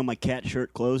guys ever know my cat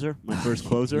shirt closer? My first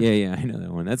closer. Yeah, I know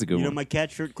that one. That's a good You one. know my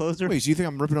cat shirt closer? Wait, so you think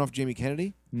I'm ripping off Jamie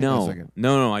Kennedy? Hang on a No, second.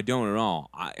 no, I don't at all.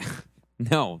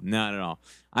 No, not at all.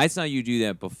 I saw you do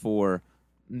that before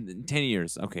 10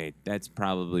 years. Okay, that's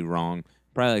probably wrong.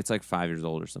 Probably it's like 5 years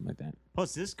old or something like that.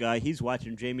 Plus, this guy, he's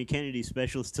watching Jamie Kennedy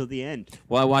specials till the end.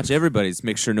 Well, I watch everybody's,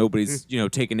 make sure nobody's,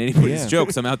 taking anybody's Yeah.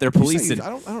 jokes. I'm out there You say- policing. I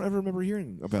don't ever remember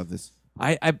hearing about this.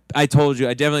 I told you.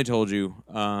 I definitely told you.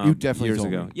 You definitely years told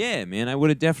ago. me. Yeah, man. I would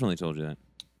have definitely told you that.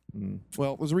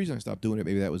 Well, there's a reason I stopped doing it.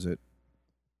 Maybe that was it.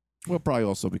 Well, probably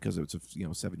also because it's a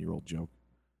 7-year-old joke.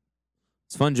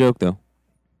 It's a fun joke though.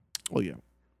 Oh yeah.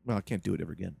 Well, I can't do it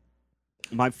ever again.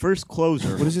 My first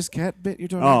closer. What is this cat bit you're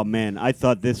talking Oh about? man, I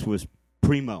thought this was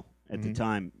primo at the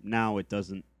time. Now it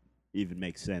doesn't even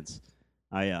make sense.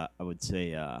 I would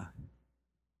say I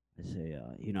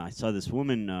saw this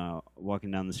woman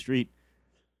walking down the street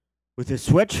with a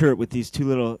sweatshirt with these two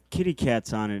little kitty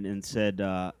cats on it, and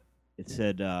it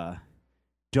said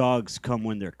dogs come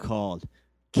when they're called,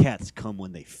 cats come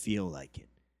when they feel like it.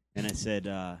 And I said,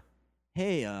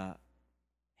 hey, I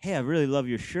really love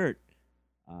your shirt.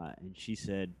 And she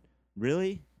said,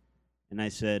 really? And I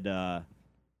said,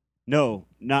 no,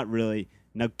 not really.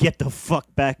 Now get the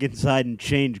fuck back inside and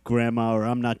change, Grandma, or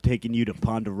I'm not taking you to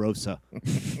Ponderosa.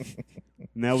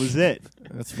 And that was it.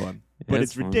 That's fun. But That's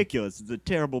it's fun. ridiculous. It's a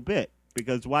terrible bit.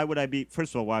 Because why would I be...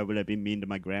 First of all, why would I be mean to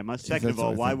my grandma? Second that's of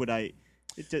all, what I why think. would I...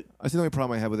 I think the only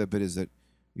problem I have with that bit is that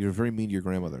you're very mean to your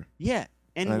grandmother. Yeah.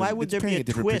 And And why would it's there be painting a a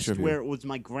different picture twist of you. where it was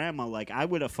my grandma? Like, I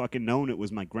would have fucking known it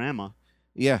was my grandma.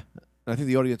 Yeah. And I think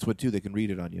the audience would too. They can read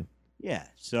it on you. Yeah.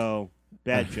 So,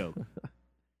 bad joke.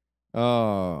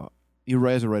 You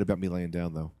guys are right about me laying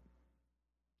down, though.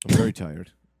 I'm very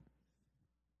tired.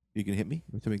 You can hit me?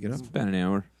 Every time we get up? It's about an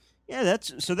hour. Yeah, that's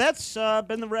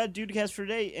been the Rad Dudecast for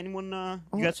today. Anyone,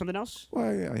 you got something else?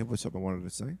 Well, yeah, I have something I wanted to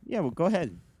say. Yeah, well, go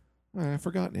ahead. I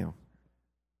forgot now.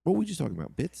 What were we just talking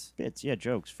about? Bits? Bits, yeah,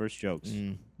 jokes, first jokes.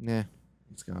 Nah,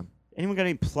 it's gone. Anyone got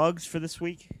any plugs for this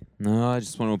week? No, I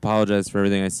just want to apologize for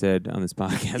everything I said on this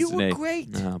podcast You today. were great.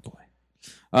 Oh boy.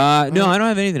 No, I don't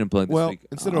have anything to plug this Well, week.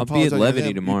 instead I'll of be at apologizing to Levity them,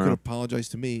 you tomorrow. could apologize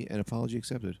to me, and apology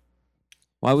accepted.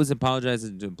 Why was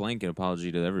apologizing to a blanket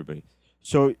apology to everybody?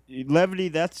 So, Levity,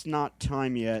 that's not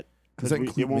time yet. Does Because that it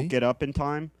include won't me? get up in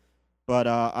time. But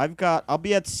I'll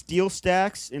be at Steel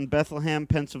Stacks in Bethlehem,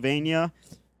 Pennsylvania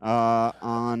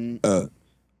on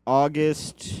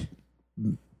August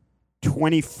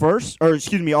 21st, or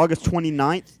excuse me, August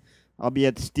 29th. I'll be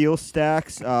at Steel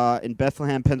Stacks in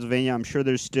Bethlehem, Pennsylvania. I'm sure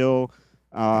there's still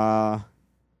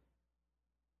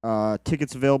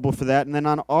tickets available for that. And then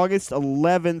on August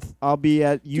 11th, I'll be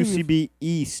at UCB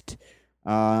East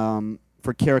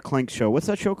for Kara Klink's show. What's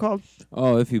that show called?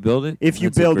 Oh, If You Build It? If You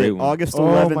That's a Build great It, one. August Oh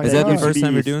 11th. my Is that the God. first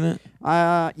time you're East. doing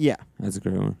that? Yeah. That's a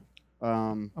great one.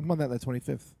 I'm on that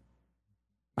 25th.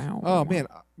 Wow. Oh, man.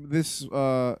 This,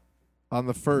 on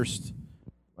the 1st,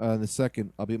 and the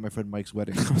 2nd, I'll be at my friend Mike's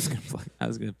wedding. I was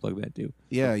gonna plug that too.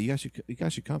 Yeah, you guys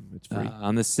should come. It's free.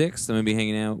 On the 6th, I'm gonna be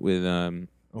hanging out with me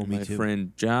my too.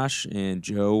 friend Josh and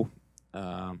Joe. We're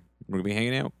gonna be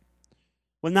hanging out.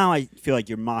 Well, now I feel like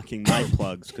you're mocking my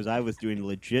plugs because I was doing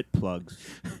legit plugs.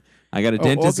 I got a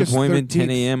dentist August appointment 10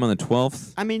 13th. a.m. on the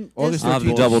 12th. I mean, August this I'll is have to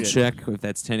 13th. double bullshit. check if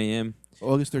that's 10 a.m.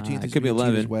 August 13th it is could be me and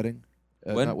Tina's 11. wedding.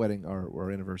 What? Not wedding,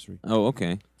 our anniversary. Oh,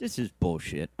 okay. This is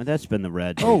bullshit. That's been the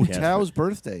Rad. Oh, Dudecast. Tao's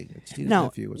birthday. It's Tina's No,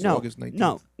 nephew. It's no, August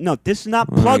 19th. no. This is not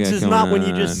What do we plugs. got Is going not when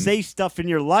you just on? say stuff in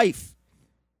your life.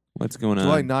 What's going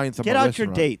July on? 9th. I'm Get a out your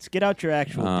restaurant. dates. Get out your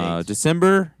actual dates.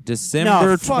 December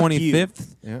No, fuck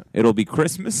 25th. Yeah. It'll be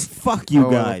Christmas. Fuck you Oh,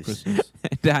 I love guys. Christmas.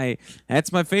 And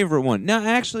that's my favorite one. No,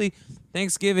 actually,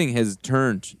 Thanksgiving has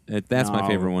turned. That's my No,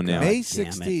 favorite one now. God. May damn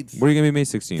it. 16th. Where are you gonna be May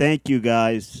 16th? Thank you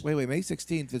guys. Wait. May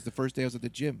 16th is the first day I was at the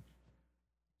gym.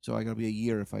 So I gotta be a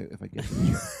year if I get to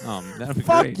the gym. That'd be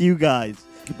Fuck great. you guys.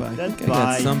 Goodbye. That's I got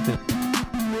bye. something.